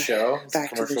the show.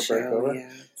 Back to the show. Over? Yeah.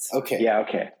 Okay. Yeah.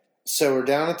 Okay. So we're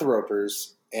down at the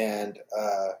Ropers, and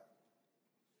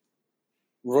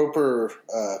Roper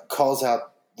calls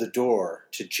out the door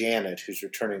to Janet, who's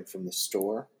returning from the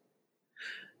store.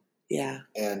 Yeah.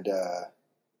 And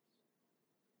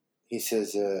he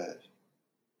says,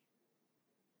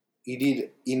 "You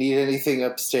need anything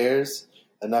upstairs?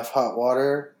 Enough hot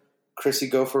water? Chrissy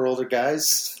go for older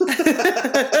guys?"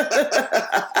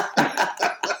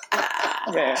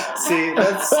 Yeah. See,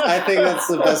 I think that's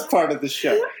the best part of the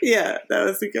show. Yeah, that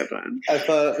was a good one. I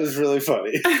thought it was really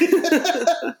funny.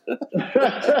 I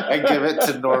give it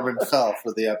to Norman Fell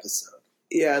for the episode.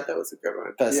 Yeah, that was a good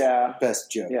one. Best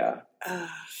joke. Yeah.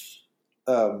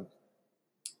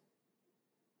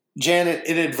 Janet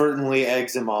inadvertently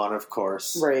eggs him on, of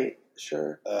course. Right,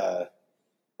 sure. I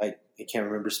can't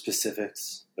remember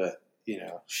specifics, but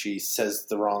she says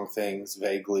the wrong things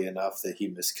vaguely enough that he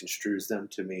misconstrues them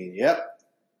to mean, yep,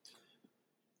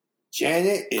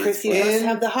 Janet is Chrissy must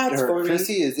have the hots for me.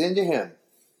 Chrissy is into him.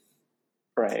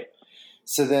 Right.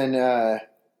 So then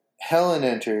Helen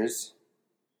enters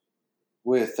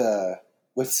with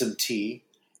some tea,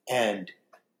 and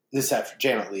this after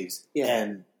Janet leaves,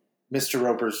 and Mr.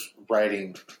 Roper's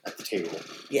writing at the table.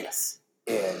 Yes.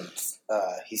 And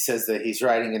he says that he's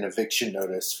writing an eviction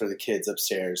notice for the kids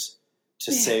upstairs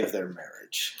to save their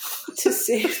marriage. To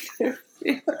save their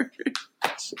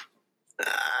marriage.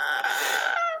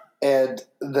 And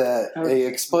that he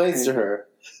explains to her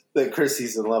that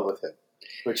Chrissy's in love with him,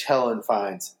 which Helen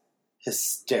finds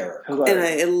hysterical. And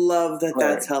I love that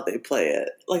that's how they play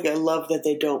it. Like, I love that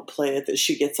they don't play it that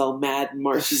she gets all mad and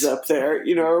marches up there,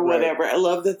 or whatever. I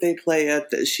love that they play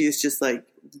it that she's just, like,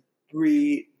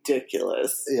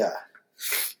 ridiculous. Yeah.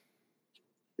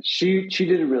 She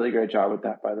did a really great job with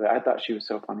that, by the way. I thought she was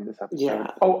so funny this episode. Yeah.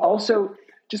 Oh, also,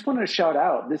 just wanted to shout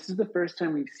out, this is the first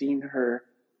time we've seen her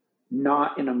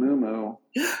not in a muumuu.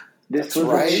 This was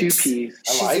a two-piece.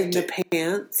 She's in the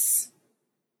pants.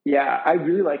 Yeah, I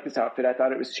really like this outfit. I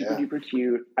thought it was super duper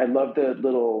cute. I love the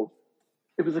little,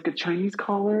 it was like a Chinese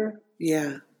collar.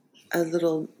 Yeah. A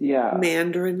little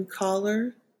Mandarin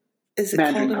collar. Is it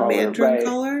called a Mandarin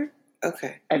collar?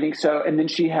 Okay. I think so. And then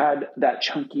she had that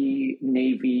chunky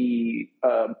navy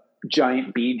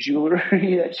giant bead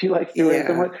jewelry that she likes to wear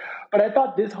somewhat. But I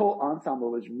thought this whole ensemble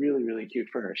was really, really cute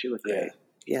for her. She looked great.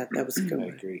 Yeah, that was good. I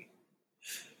agree.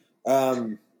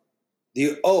 And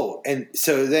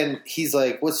so then he's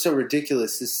like, "What's so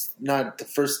ridiculous? This is not the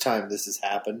first time this has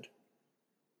happened."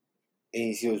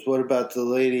 And he goes, "What about the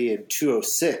lady in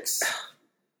 206?"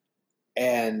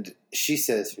 And she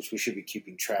says, which we should be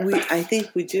keeping track of. I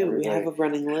think we do. We have a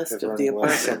running list of the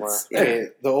apartments. Okay,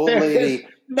 the old lady.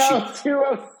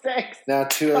 206. Now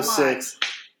 206.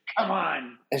 Come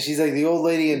on. And she's like, the old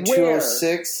lady in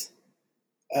 206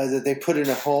 that they put in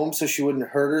a home so she wouldn't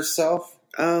hurt herself.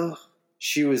 Oh.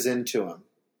 She was into him.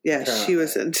 Yeah, apparently. She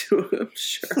was into him,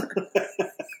 sure.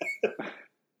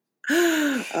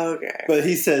 Okay. But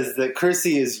he says that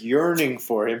Chrissy is yearning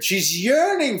for him. She's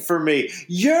yearning for me.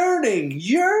 Yearning.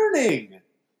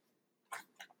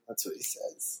 That's what he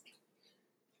says.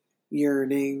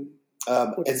 Yearning.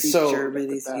 And so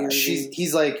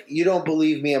he's like, "You don't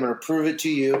believe me. I'm going to prove it to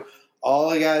you. All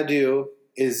I got to do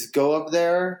is go up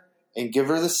there and give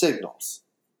her the signals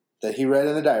that he read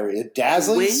in the diary. A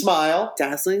dazzling smile.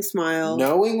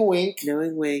 Knowing wink.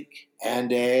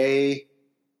 And a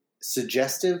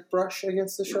suggestive brush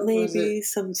against the shoulder? Maybe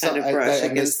some kind of brush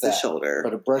against the shoulder.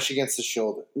 But a brush against the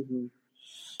shoulder. Mm-hmm.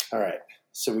 All right.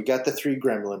 So we got the 3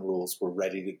 gremlin rules. We're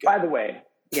ready to go. By the way,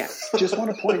 just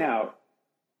want to point out,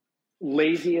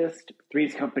 laziest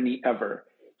Three's Company ever.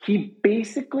 He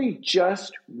basically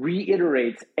just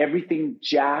reiterates everything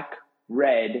Jack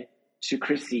read to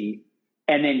Chrissy,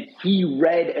 and then he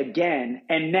read again,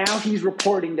 and now he's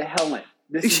reporting to Helen.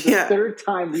 This is the third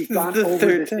time we've gone over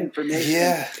this information.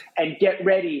 Yeah. And get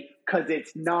ready, because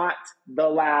it's not the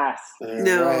last.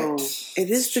 No, it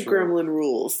is the gremlin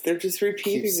rules. They're just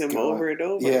repeating them over and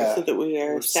over so that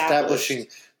we're establishing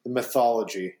the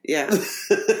mythology. Yeah.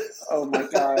 Oh my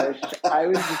gosh. I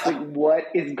was just like, what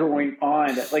is going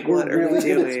on? Like, we're really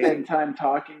going to spend time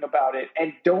talking about it.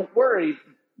 And don't worry,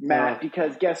 Matt,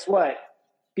 because guess what?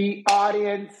 The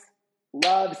audience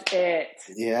loves it.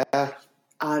 Yeah.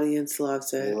 Audience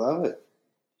loves it. They love it.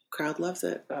 Crowd loves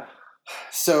it.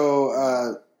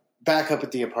 So, back up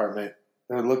at the apartment.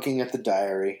 They're looking at the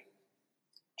diary.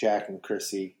 Jack and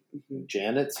Chrissy. Mm-hmm.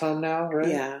 Janet's home now, right?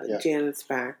 Yeah, Janet's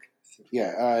back.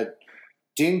 Yeah.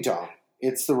 Ding dong.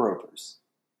 It's the Ropers.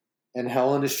 And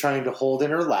Helen is trying to hold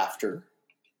in her laughter.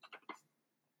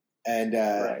 And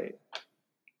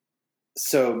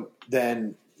So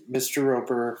then Mr.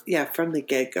 Roper... Yeah, from the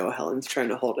get-go, Helen's trying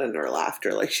to hold in her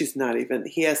laughter. Like, he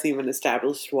hasn't even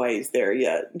established why he's there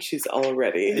yet. And she's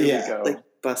already,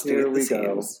 busting at the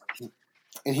seams.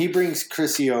 And he brings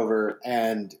Chrissy over,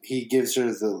 and he gives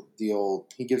her the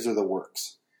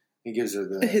works. He gives her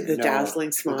the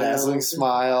dazzling smile. The dazzling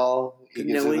smile. He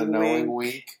gives her the knowing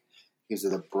wink. He gives her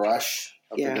the brush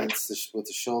up against with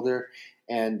the shoulder.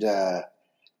 And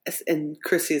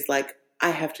Chrissy's like, I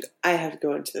have to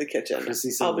go into the kitchen.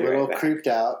 Chrissy's a little creeped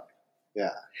out.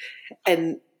 Yeah.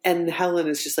 And Helen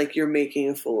is just like, you're making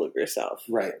a fool of yourself.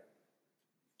 Right.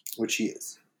 Which he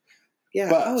is. Yeah.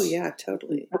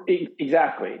 Totally.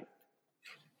 Exactly.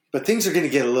 But things are going to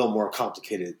get a little more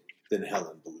complicated than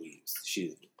Helen believes.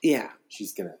 She's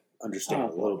going to understand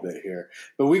a little bit here.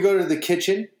 But we go to the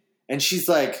kitchen, and she's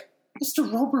like,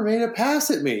 Mr. Roper made a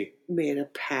pass at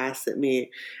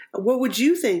me. What would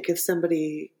you think if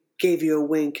somebody gave you a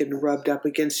wink and rubbed up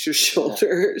against your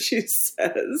shoulder, she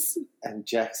says. And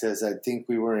Jack says, I think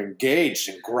we were engaged,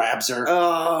 and grabs her.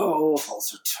 Oh.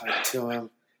 Pulls her tight to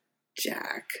him.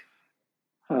 Jack.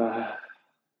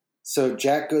 So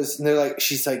Jack goes, and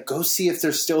she's like, go see if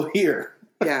they're still here.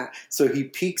 Yeah. So he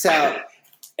peeks out,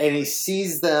 and he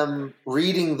sees them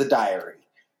reading the diary.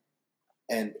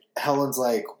 And Helen's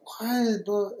like, what?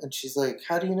 And she's like,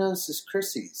 how do you know this is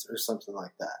Chrissy's? Or something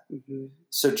like that. Mm-hmm.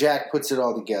 So Jack puts it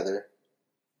all together,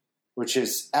 which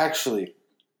is actually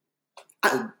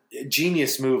a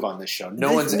genius move on this show.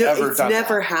 No one's ever done that. It's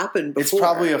never happened before. It's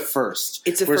probably a first.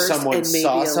 It's a where first someone and maybe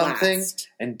saw a something last.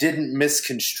 And didn't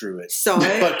misconstrue it. Saw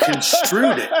it. But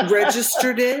construed it.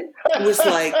 Registered it. Was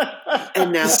like,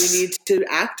 and now we need to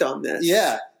act on this.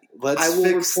 Yeah. I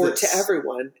will report to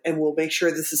everyone, and we'll make sure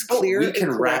this is clear. We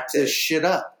can wrap this shit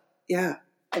up. Yeah.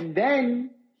 And then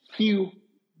he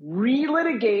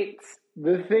relitigates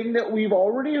the thing that we've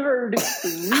already heard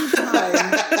 3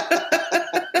 times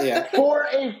for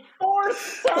a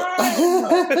 4th time.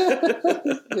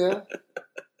 Yeah.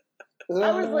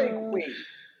 I was like,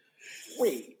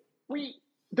 wait.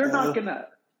 They're not going to.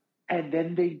 And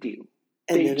then they do.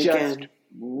 And they just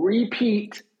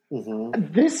repeat.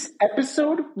 Mm-hmm. This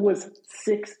episode was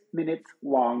 6 minutes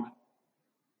long.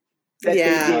 That they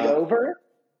did over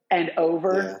and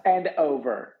over and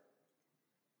over.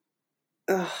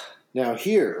 Ugh. Now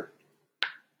here's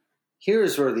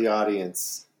where the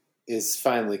audience is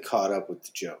finally caught up with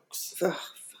the jokes. Ugh.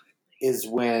 Is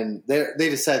when they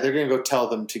decide they're going to go tell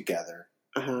them together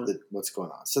what's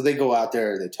going on. So they go out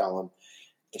there, they tell them,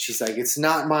 and she's like, "It's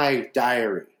not my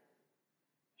diary."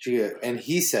 And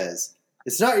he says,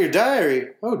 "It's not your diary."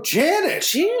 Oh, Janet!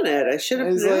 I should have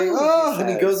known. He's like, oh, and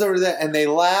he goes over to that, and they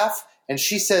laugh, and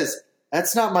she says,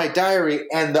 "That's not my diary,"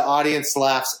 and the audience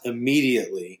laughs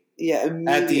immediately. Yeah,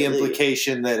 at the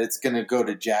implication that it's going to go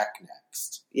to Jack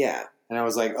next. Yeah. And I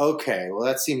was like, okay, well,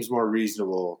 that seems more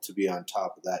reasonable to be on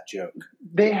top of that joke.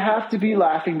 They have to be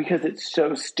laughing because it's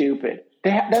so stupid.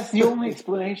 That's the only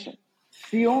explanation.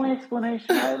 The only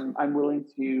explanation I'm willing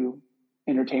to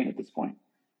entertain at this point.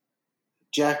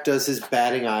 Jack does his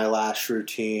batting eyelash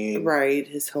routine. Right,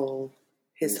 his whole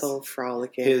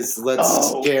frolicking. His let's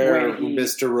scare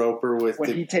Mr. Roper with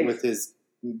his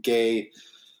gay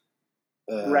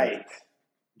right.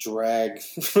 Drag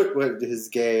his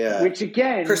gay which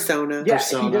again persona. Yeah,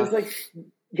 he does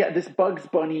this Bugs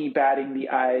Bunny batting the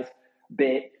eyes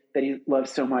bit that he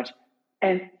loves so much,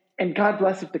 and God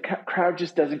bless if the crowd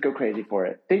just doesn't go crazy for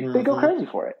it. They go crazy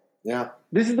for it. Yeah,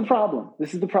 this is the problem.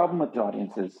 This is the problem with the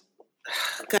audiences.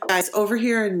 Guys, over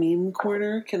here in Meme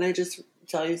Corner, can I just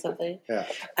tell you something? Yeah,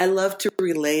 I love to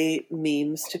relay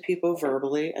memes to people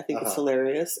verbally. I think it's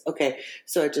hilarious. Okay,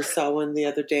 so I just saw one the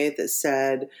other day that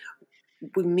said,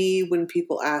 when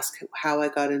people ask how I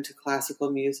got into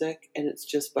classical music, and it's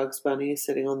just Bugs Bunny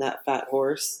sitting on that fat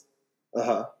horse.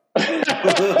 I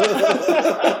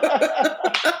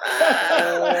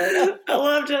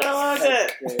loved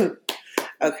it.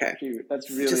 Okay. Cute.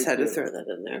 That's really just had cute. to throw that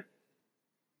in there.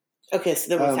 Okay, so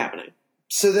then what's happening?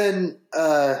 So then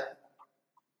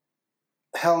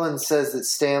Helen says that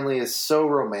Stanley is so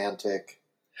romantic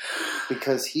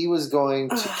because he was going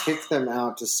to kick them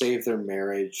out to save their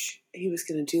marriage. He was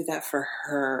going to do that for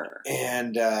her.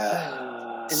 And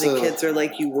the kids are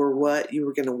like, you were what? You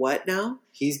were going to what now?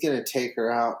 He's going to take her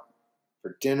out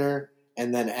for dinner.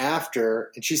 And then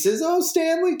after, and she says, oh,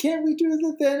 Stanley, can't we do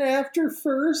the then after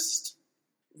first?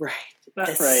 Right.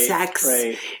 That's the right. sex.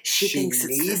 Right. She thinks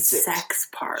it's the sex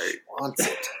part. She wants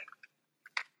it.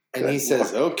 And he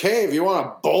says, okay, if you want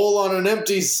to bowl on an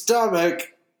empty stomach.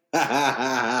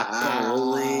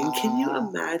 Bowling. Can you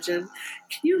imagine?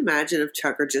 Can you imagine if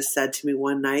Tucker just said to me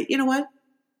one night, you know what?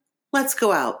 Let's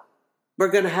go out. We're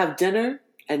going to have dinner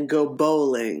and go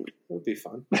bowling. It would be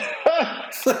fun.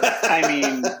 I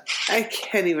mean, I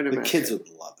can't even imagine. The kids would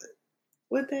love it.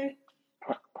 Would they?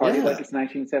 Party like it's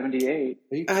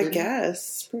 1978. I guess.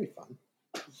 It's pretty fun.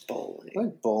 Bowling. I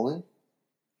like bowling.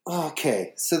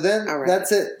 Okay, so then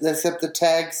that's it. That's up the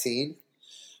tag scene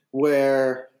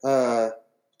where it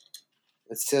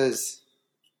says,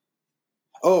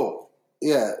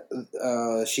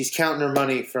 she's counting her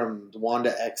money from the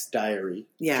Wanda X diary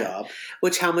job.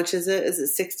 Which, how much is it? Is it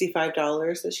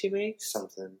 $65 that she makes?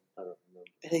 Something. I don't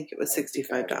remember. I think it was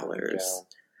 $65.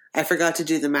 I forgot to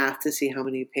do the math to see how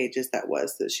many pages that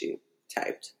was that she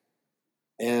typed.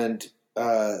 And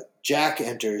Jack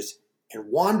enters,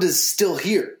 and Wanda's still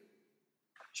here.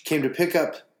 She came to pick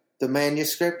up the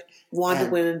manuscript. Wanda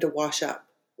went in to wash up.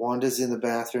 Wanda's in the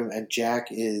bathroom, and Jack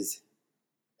is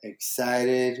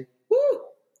excited. Woo!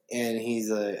 And he's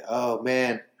like, oh,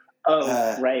 man.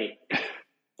 Oh, right.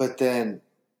 But then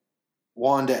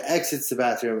Wanda exits the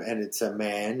bathroom, and it's a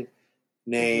man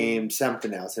named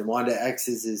something else. And Wanda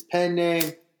X's his pen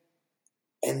name.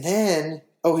 And then,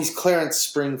 he's Clarence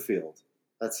Springfield.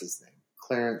 That's his name.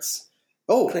 Clarence.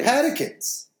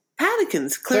 Paddykins.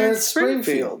 Clarence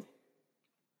Springfield.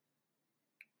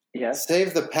 Yeah.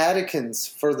 Save the Paddykins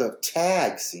for the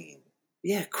tag scene.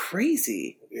 Yeah,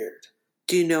 crazy. Weird.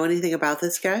 Do you know anything about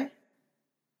this guy?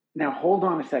 Now, hold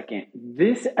on a second.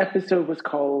 This episode was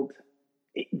called...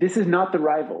 This is not The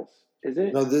Rivals, is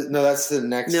it? No, that's the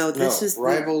next... No, this is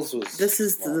Rivals This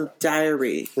is the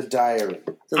diary. The diary.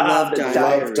 The love diary.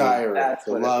 Love diary. That's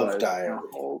the what love diary.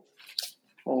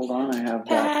 Hold on, I have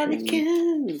that.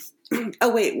 Paddykins.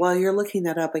 Oh, wait. While you're looking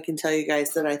that up, I can tell you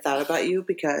guys that I thought about you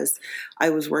because I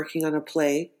was working on a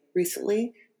play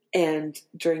recently, and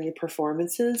during the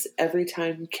performances, every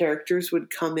time characters would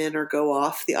come in or go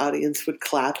off, the audience would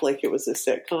clap like it was a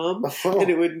sitcom, and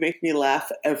it would make me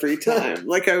laugh every time.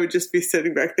 Like I would just be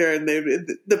sitting back there, and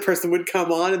the person would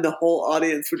come on, and the whole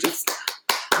audience would just...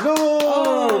 No!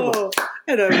 Oh!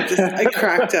 And I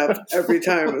cracked up every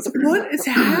time. I was like, what is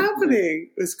happening?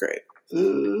 It was great.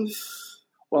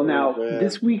 Well, now,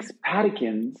 this week's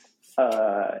Paddykins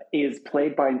is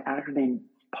played by an actor named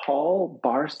Paul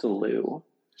Barcelou,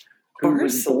 who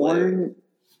was born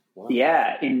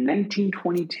in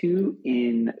 1922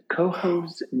 in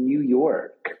Cohoes, New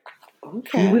York.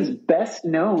 Okay. He was best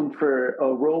known for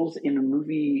roles in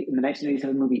the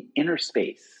 1987 movie Inner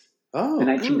Space, the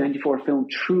 1994 film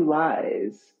True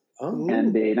Lies,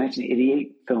 and the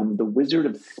 1988 film The Wizard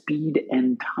of Speed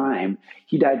and Time.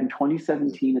 He died in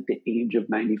 2017 at the age of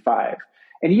 95.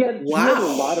 And he had a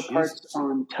lot of parts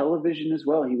on television as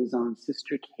well. He was on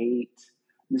Sister Kate,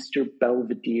 Mr.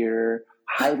 Belvedere,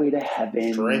 Highway to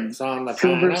Heaven,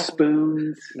 Silver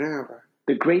Spoons,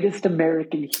 The Greatest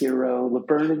American Hero,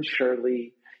 Laverne and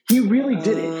Shirley. He really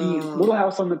did it. Little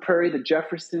House on the Prairie, The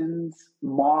Jeffersons,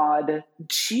 Maude.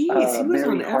 Jeez, he was Mary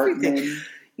on Hartman, everything.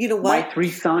 You know what? My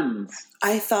Three Sons.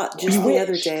 I thought just the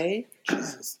other day.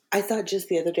 I thought just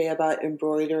the other day about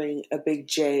embroidering a big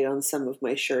J on some of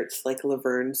my shirts, like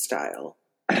Laverne style.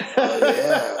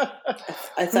 Yeah.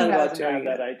 I thought about doing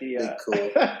that idea. Cool.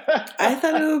 I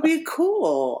thought it would be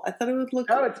cool. I thought it would look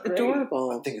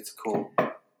adorable. I think it's cool.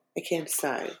 I can't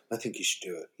decide. I think you should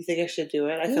do it. You think I should do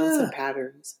it? I found some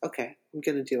patterns. Okay, I'm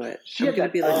going to do it. I'm going to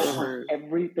be like Laverne.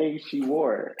 Everything she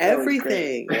wore.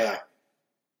 Everything. Yeah.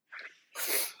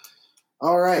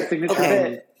 All right. Signature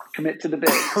bit. Commit to the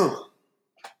bit.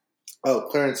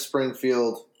 Clarence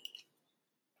Springfield.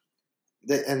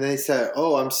 They said,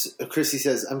 Chrissy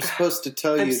says, I'm supposed to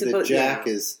tell you that Jack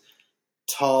is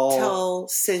tall,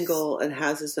 single, and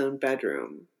has his own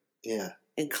bedroom. Yeah.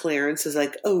 And Clarence is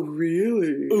like, oh,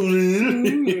 really?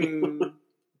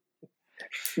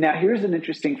 Now, here's an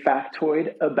interesting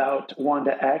factoid about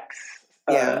Wanda X,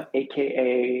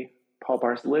 a.k.a. Paul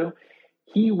Barcelou.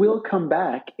 He will come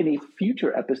back in a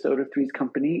future episode of Three's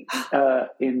Company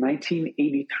in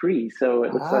 1983. So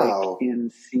it looks like in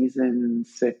season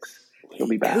 6, he'll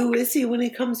be back. Who is he when he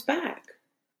comes back?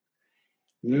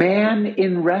 Man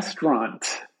in Restaurant.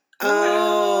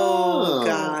 Oh,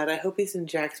 God. I hope he's in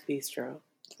Jack's Bistro.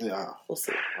 Yeah. We'll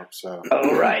see. I hope so.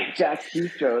 Oh, right. Jack's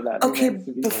Bistro. Okay,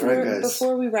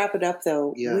 before we wrap it up,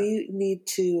 though, we need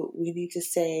to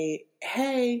say,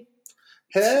 hey.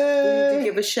 We need to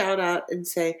give a shout out and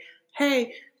say,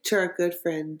 hey, to our good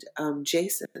friend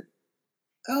Jason.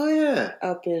 Oh, yeah.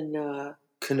 Up in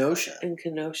Kenosha. In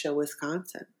Kenosha,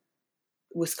 Wisconsin.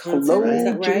 Hello, is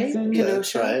that right? Jason?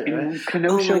 Kenosha. Right. In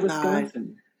Kenosha,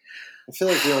 Wisconsin. I feel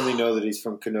like we only know that he's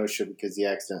from Kenosha because he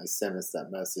accidentally sent us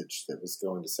that message that was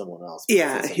going to someone else.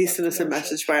 Yeah, he sent us a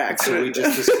message by accident. So we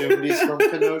just assumed he's from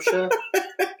Kenosha.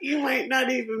 You might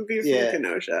not even be from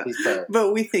Kenosha.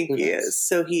 But we think he is.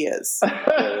 So he is.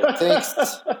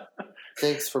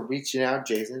 Thanks for reaching out,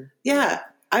 Jason. Yeah.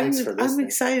 I'm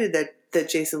excited that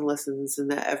Jason listens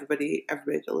and that everybody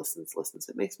that listens.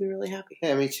 It makes me really happy.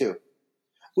 Yeah, me too.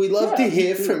 We love to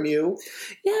hear from you.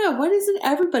 Yeah, why doesn't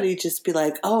everybody just be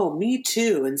like, oh, me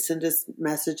too, and send us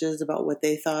messages about what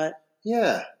they thought?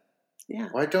 Yeah. Yeah.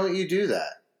 Why don't you do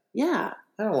that? Yeah.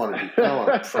 I don't want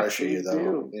to pressure you,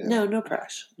 though. You know? No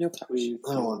pressure. No pressure.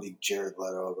 I don't want to be Jared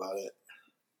Leto about it.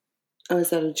 Oh, is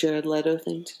that a Jared Leto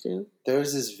thing to do?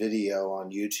 There's this video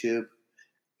on YouTube.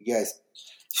 You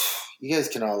guys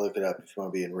can all look it up if you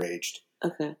want to be enraged.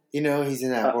 Okay. You know, he's in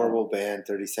that horrible band,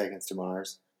 30 Seconds to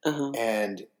Mars. Uh-huh.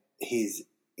 And he's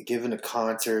given a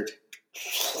concert.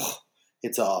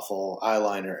 It's awful.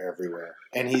 Eyeliner everywhere.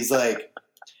 And he's like,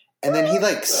 and then he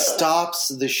like stops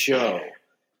the show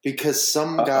because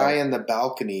some guy in the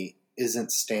balcony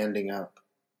isn't standing up.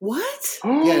 What?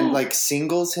 Yeah, and like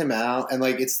singles him out, and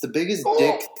like it's the biggest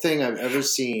dick thing I've ever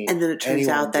seen. And then it turns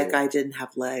out that guy didn't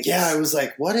have legs. Yeah, I was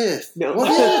like, what if? No.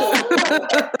 What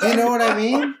if? You know what I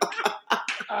mean?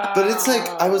 But it's like,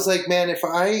 I was like, man, if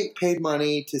I paid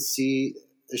money to see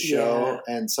a show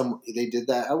and they did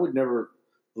that, I would never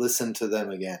listen to them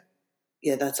again.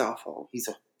 Yeah, that's awful. He's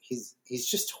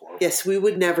just horrible. Yes, we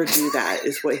would never do that,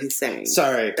 is what he's saying.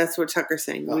 Sorry. That's what Tucker's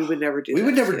saying. We would never do that. We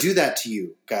would never do that to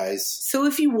you, guys. So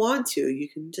if you want to, you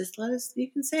can just you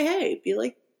can say, hey, be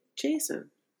like Jason.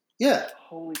 Yeah.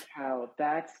 Holy cow,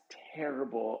 that's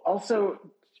terrible. Also,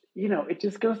 it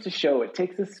just goes to show it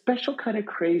takes a special kind of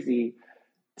crazy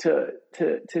to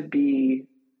be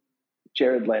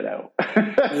Jared Leto.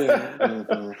 Yeah,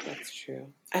 that's true.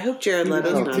 I hope Jared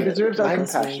Leto's not. He deserves our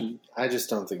compassion. I just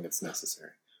don't think it's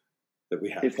necessary that we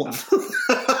have one.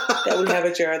 That we have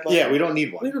a Jared Leto. Yeah, we don't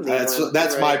need one.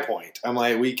 That's my point. I'm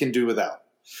like, we can do without.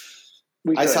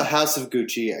 I saw House of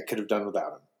Gucci. I could have done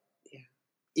without him. Yeah.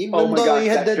 Even though he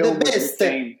had the best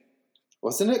thing.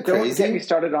 Wasn't it crazy? Don't get me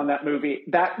started on that movie.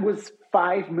 That was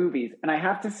 5 movies. And I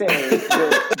have to say,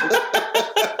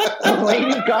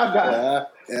 Lady Gaga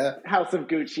House of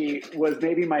Gucci was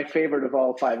maybe my favorite of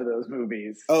all 5 of those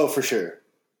movies. Oh, for sure.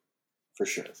 For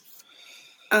sure.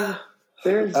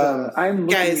 There's I'm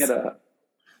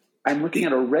looking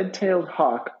at a red-tailed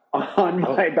hawk on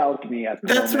my balcony at the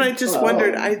That's moment. what I just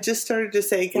wondered. I just started to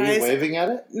say, guys. Were you waving at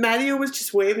it? Matteo was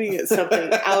just waving at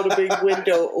something out a big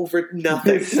window over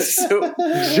nothing. So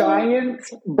giant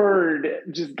bird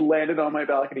just landed on my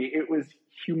balcony. It was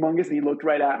humongous, and he looked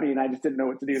right at me, and I just didn't know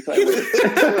what to do. So I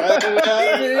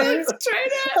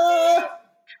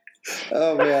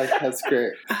Oh man, that's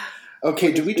great.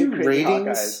 Okay, do we do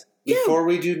ratings before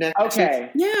we do next?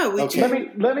 Okay, yeah, we do.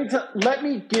 Let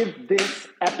me give this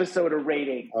episode a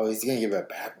rating. Oh, he's gonna give it a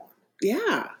bad one.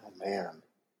 Yeah. Oh man,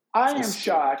 I am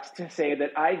shocked to say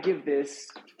that I give this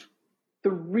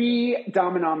 3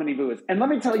 Dominomini boos, and let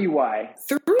me tell you why.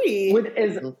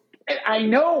 3. I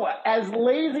know, as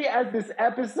lazy as this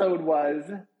episode was,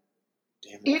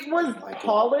 it was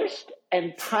polished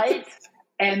and tight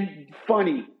and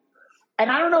funny. And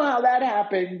I don't know how that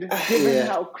happened, given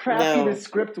how crappy the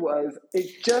script was.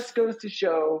 It just goes to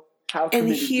show how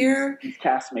committed these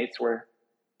castmates were.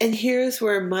 And here's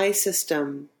where my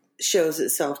system shows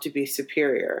itself to be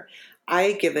superior.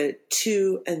 I give it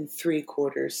 2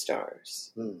 3/4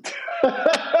 stars.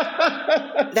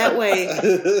 That way,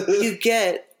 you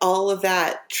get all of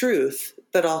that truth,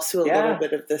 but also a little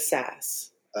bit of the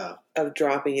sass of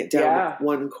dropping it down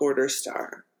 1/4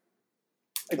 star.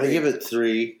 I give it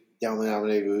 3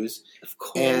 Dominomini boos. Of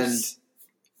course.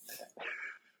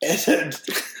 And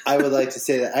I would like to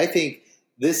say that I think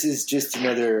this is just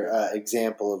another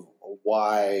example of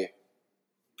why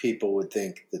people would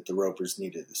think that the Ropers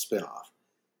needed a spinoff.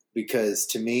 Because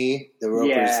to me, the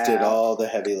Ropers did all the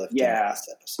heavy lifting in this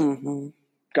episode. Mm-hmm.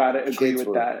 Gotta agree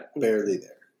with that. Barely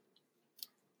there.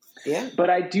 Yeah. But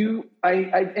I do,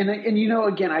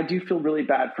 again, I do feel really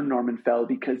bad for Norman Fell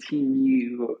because he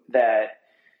knew that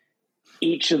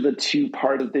each of the 2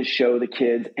 parts of this show, the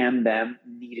kids and them,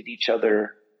 needed each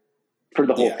other for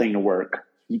the whole thing to work.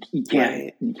 You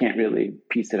can't really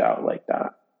piece it out like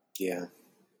that. Yeah.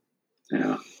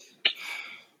 Yeah.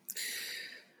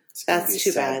 That's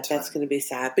too bad. That's going to be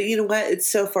sad. But you know what? It's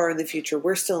so far in the future.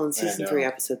 We're still in season 3,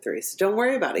 episode 3. So don't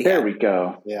worry about it There yet. we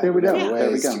go. Yeah. There we go. Yeah.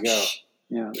 There we go. To go.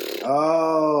 Yeah.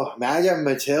 Oh, Madame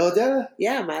Matilda?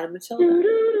 Yeah, Madame Matilda.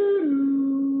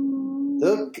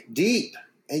 Look deep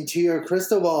into your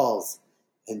crystal balls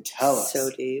and tell us so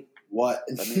deep. What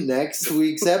next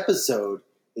week's episode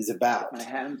is about. My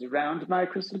hands around my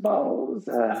crystal balls.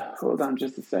 Hold on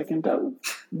just a second.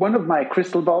 One of my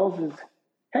crystal balls is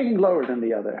hanging lower than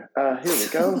the other. Here we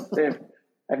go.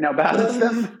 I've now balanced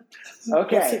them.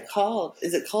 Okay. What's it called?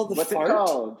 Is it called the What's fart?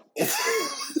 What's it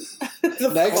called? The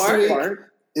next week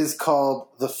is called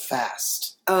The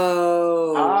Fast.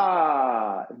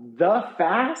 Oh. The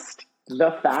Fast?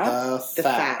 The Fast? The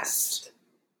Fast.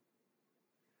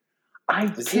 I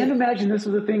can't imagine this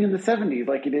was a thing in the 70s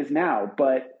like it is now,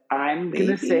 but I'm going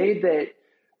to say that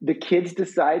the kids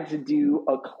decide to do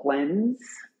a cleanse.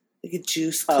 Like a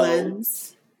juice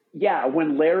cleanse? Yeah,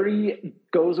 when Larry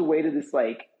goes away to this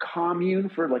like commune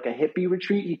for like a hippie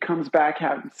retreat, he comes back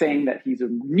saying that he's a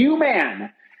new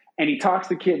man, and he talks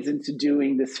the kids into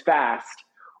doing this fast,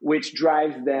 which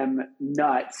drives them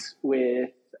nuts with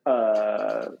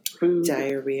food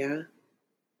diarrhea,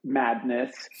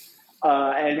 madness,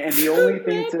 and the only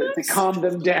thing to calm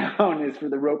them down is for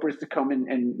the Ropers to come in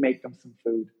and make them some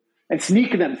food and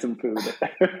sneak them some food.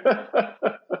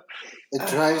 It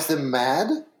drives them mad.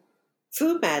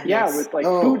 Food madness. Yeah, with like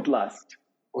food lust.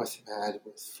 With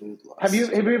food lust. Have you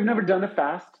never done a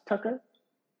fast, Tucker?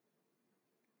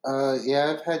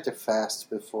 Yeah, I've had to fast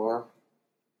before.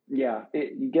 Yeah,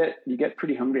 you get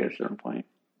pretty hungry at a certain point.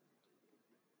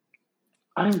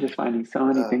 I'm just finding so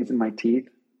many things in my teeth.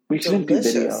 We shouldn't do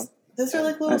video. Those are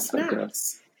like little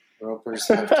snacks. Ropers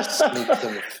have to sneak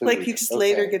them food. Like you just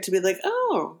later get to be like,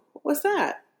 oh, what was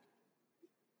that?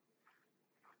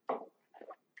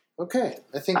 Okay,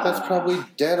 I think that's probably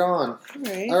dead on.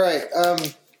 All right.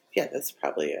 Yeah, that's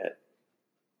probably it.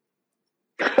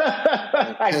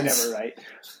 I'm never right.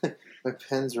 My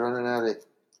pen's running out of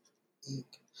ink.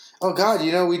 Oh, God,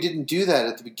 we didn't do that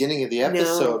at the beginning of the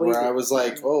episode where I was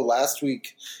like, oh, last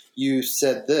week you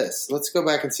said this. Let's go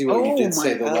back and see what you did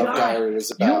say the Love Diary was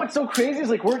about. You know what's so crazy is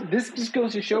like this just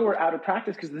goes to show we're out of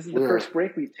practice because this is the first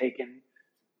break we've taken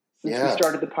since we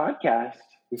started the podcast.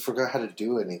 We forgot how to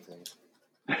do anything.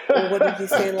 Well, what did he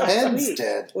say last week?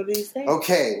 Dead. What did he say?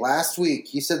 Okay, last week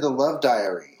he said the Love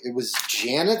Diary. It was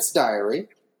Janet's diary,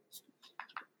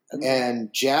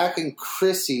 and Jack and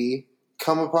Chrissy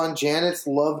come upon Janet's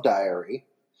love diary,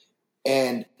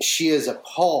 and she is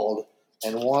appalled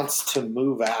and wants to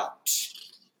move out.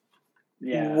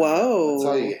 Yeah. Whoa. That's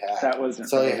all you had.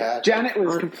 That's all you had. Janet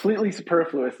was completely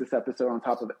superfluous this episode on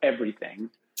top of everything.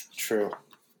 True.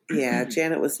 Yeah,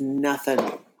 Janet was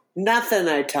nothing. Nothing,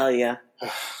 I tell you.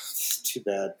 It's too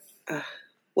bad.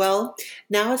 Well,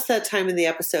 now it's that time in the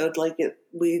episode,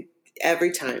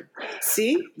 every time.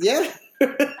 See? Yeah.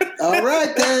 All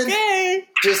right then. Okay.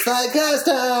 Just like last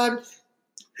time.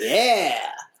 Yeah.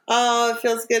 Oh, it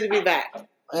feels good to be back.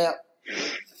 Yeah.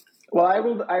 Well,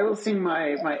 I will sing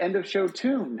my end of show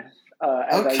tune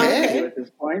as I usually do at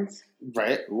this point.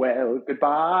 Right. Well,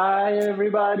 goodbye,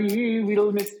 everybody.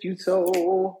 We'll miss you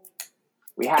so.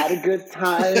 We had a good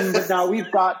time, but now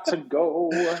we've got to go.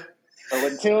 So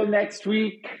until next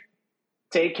week,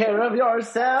 take care of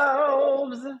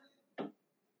yourselves.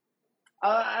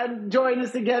 And join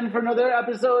us again for another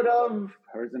episode of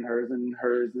Hers and Hers and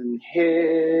Hers and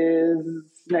His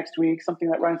next week. Something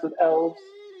that rhymes with elves.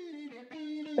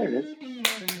 There it is.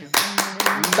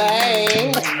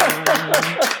 Bye.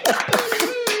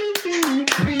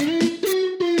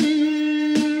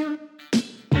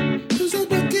 Who's that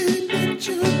knocking at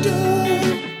your door?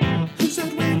 Who's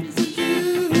that waiting for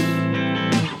you?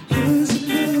 Hers and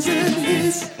hers and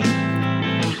his.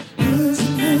 Hers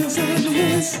and hers and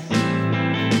his.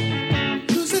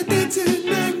 Who's that dancing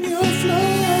on your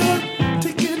floor?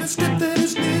 Taking a step that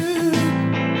is new.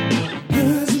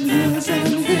 Hers and hers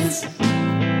and his.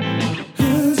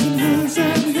 Hers and hers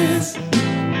and his.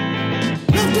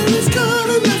 Laughter is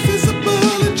calling, life is a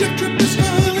ball, and Jack Trip is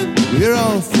falling. We're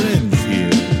all friends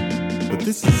here, but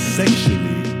this is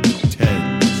sexually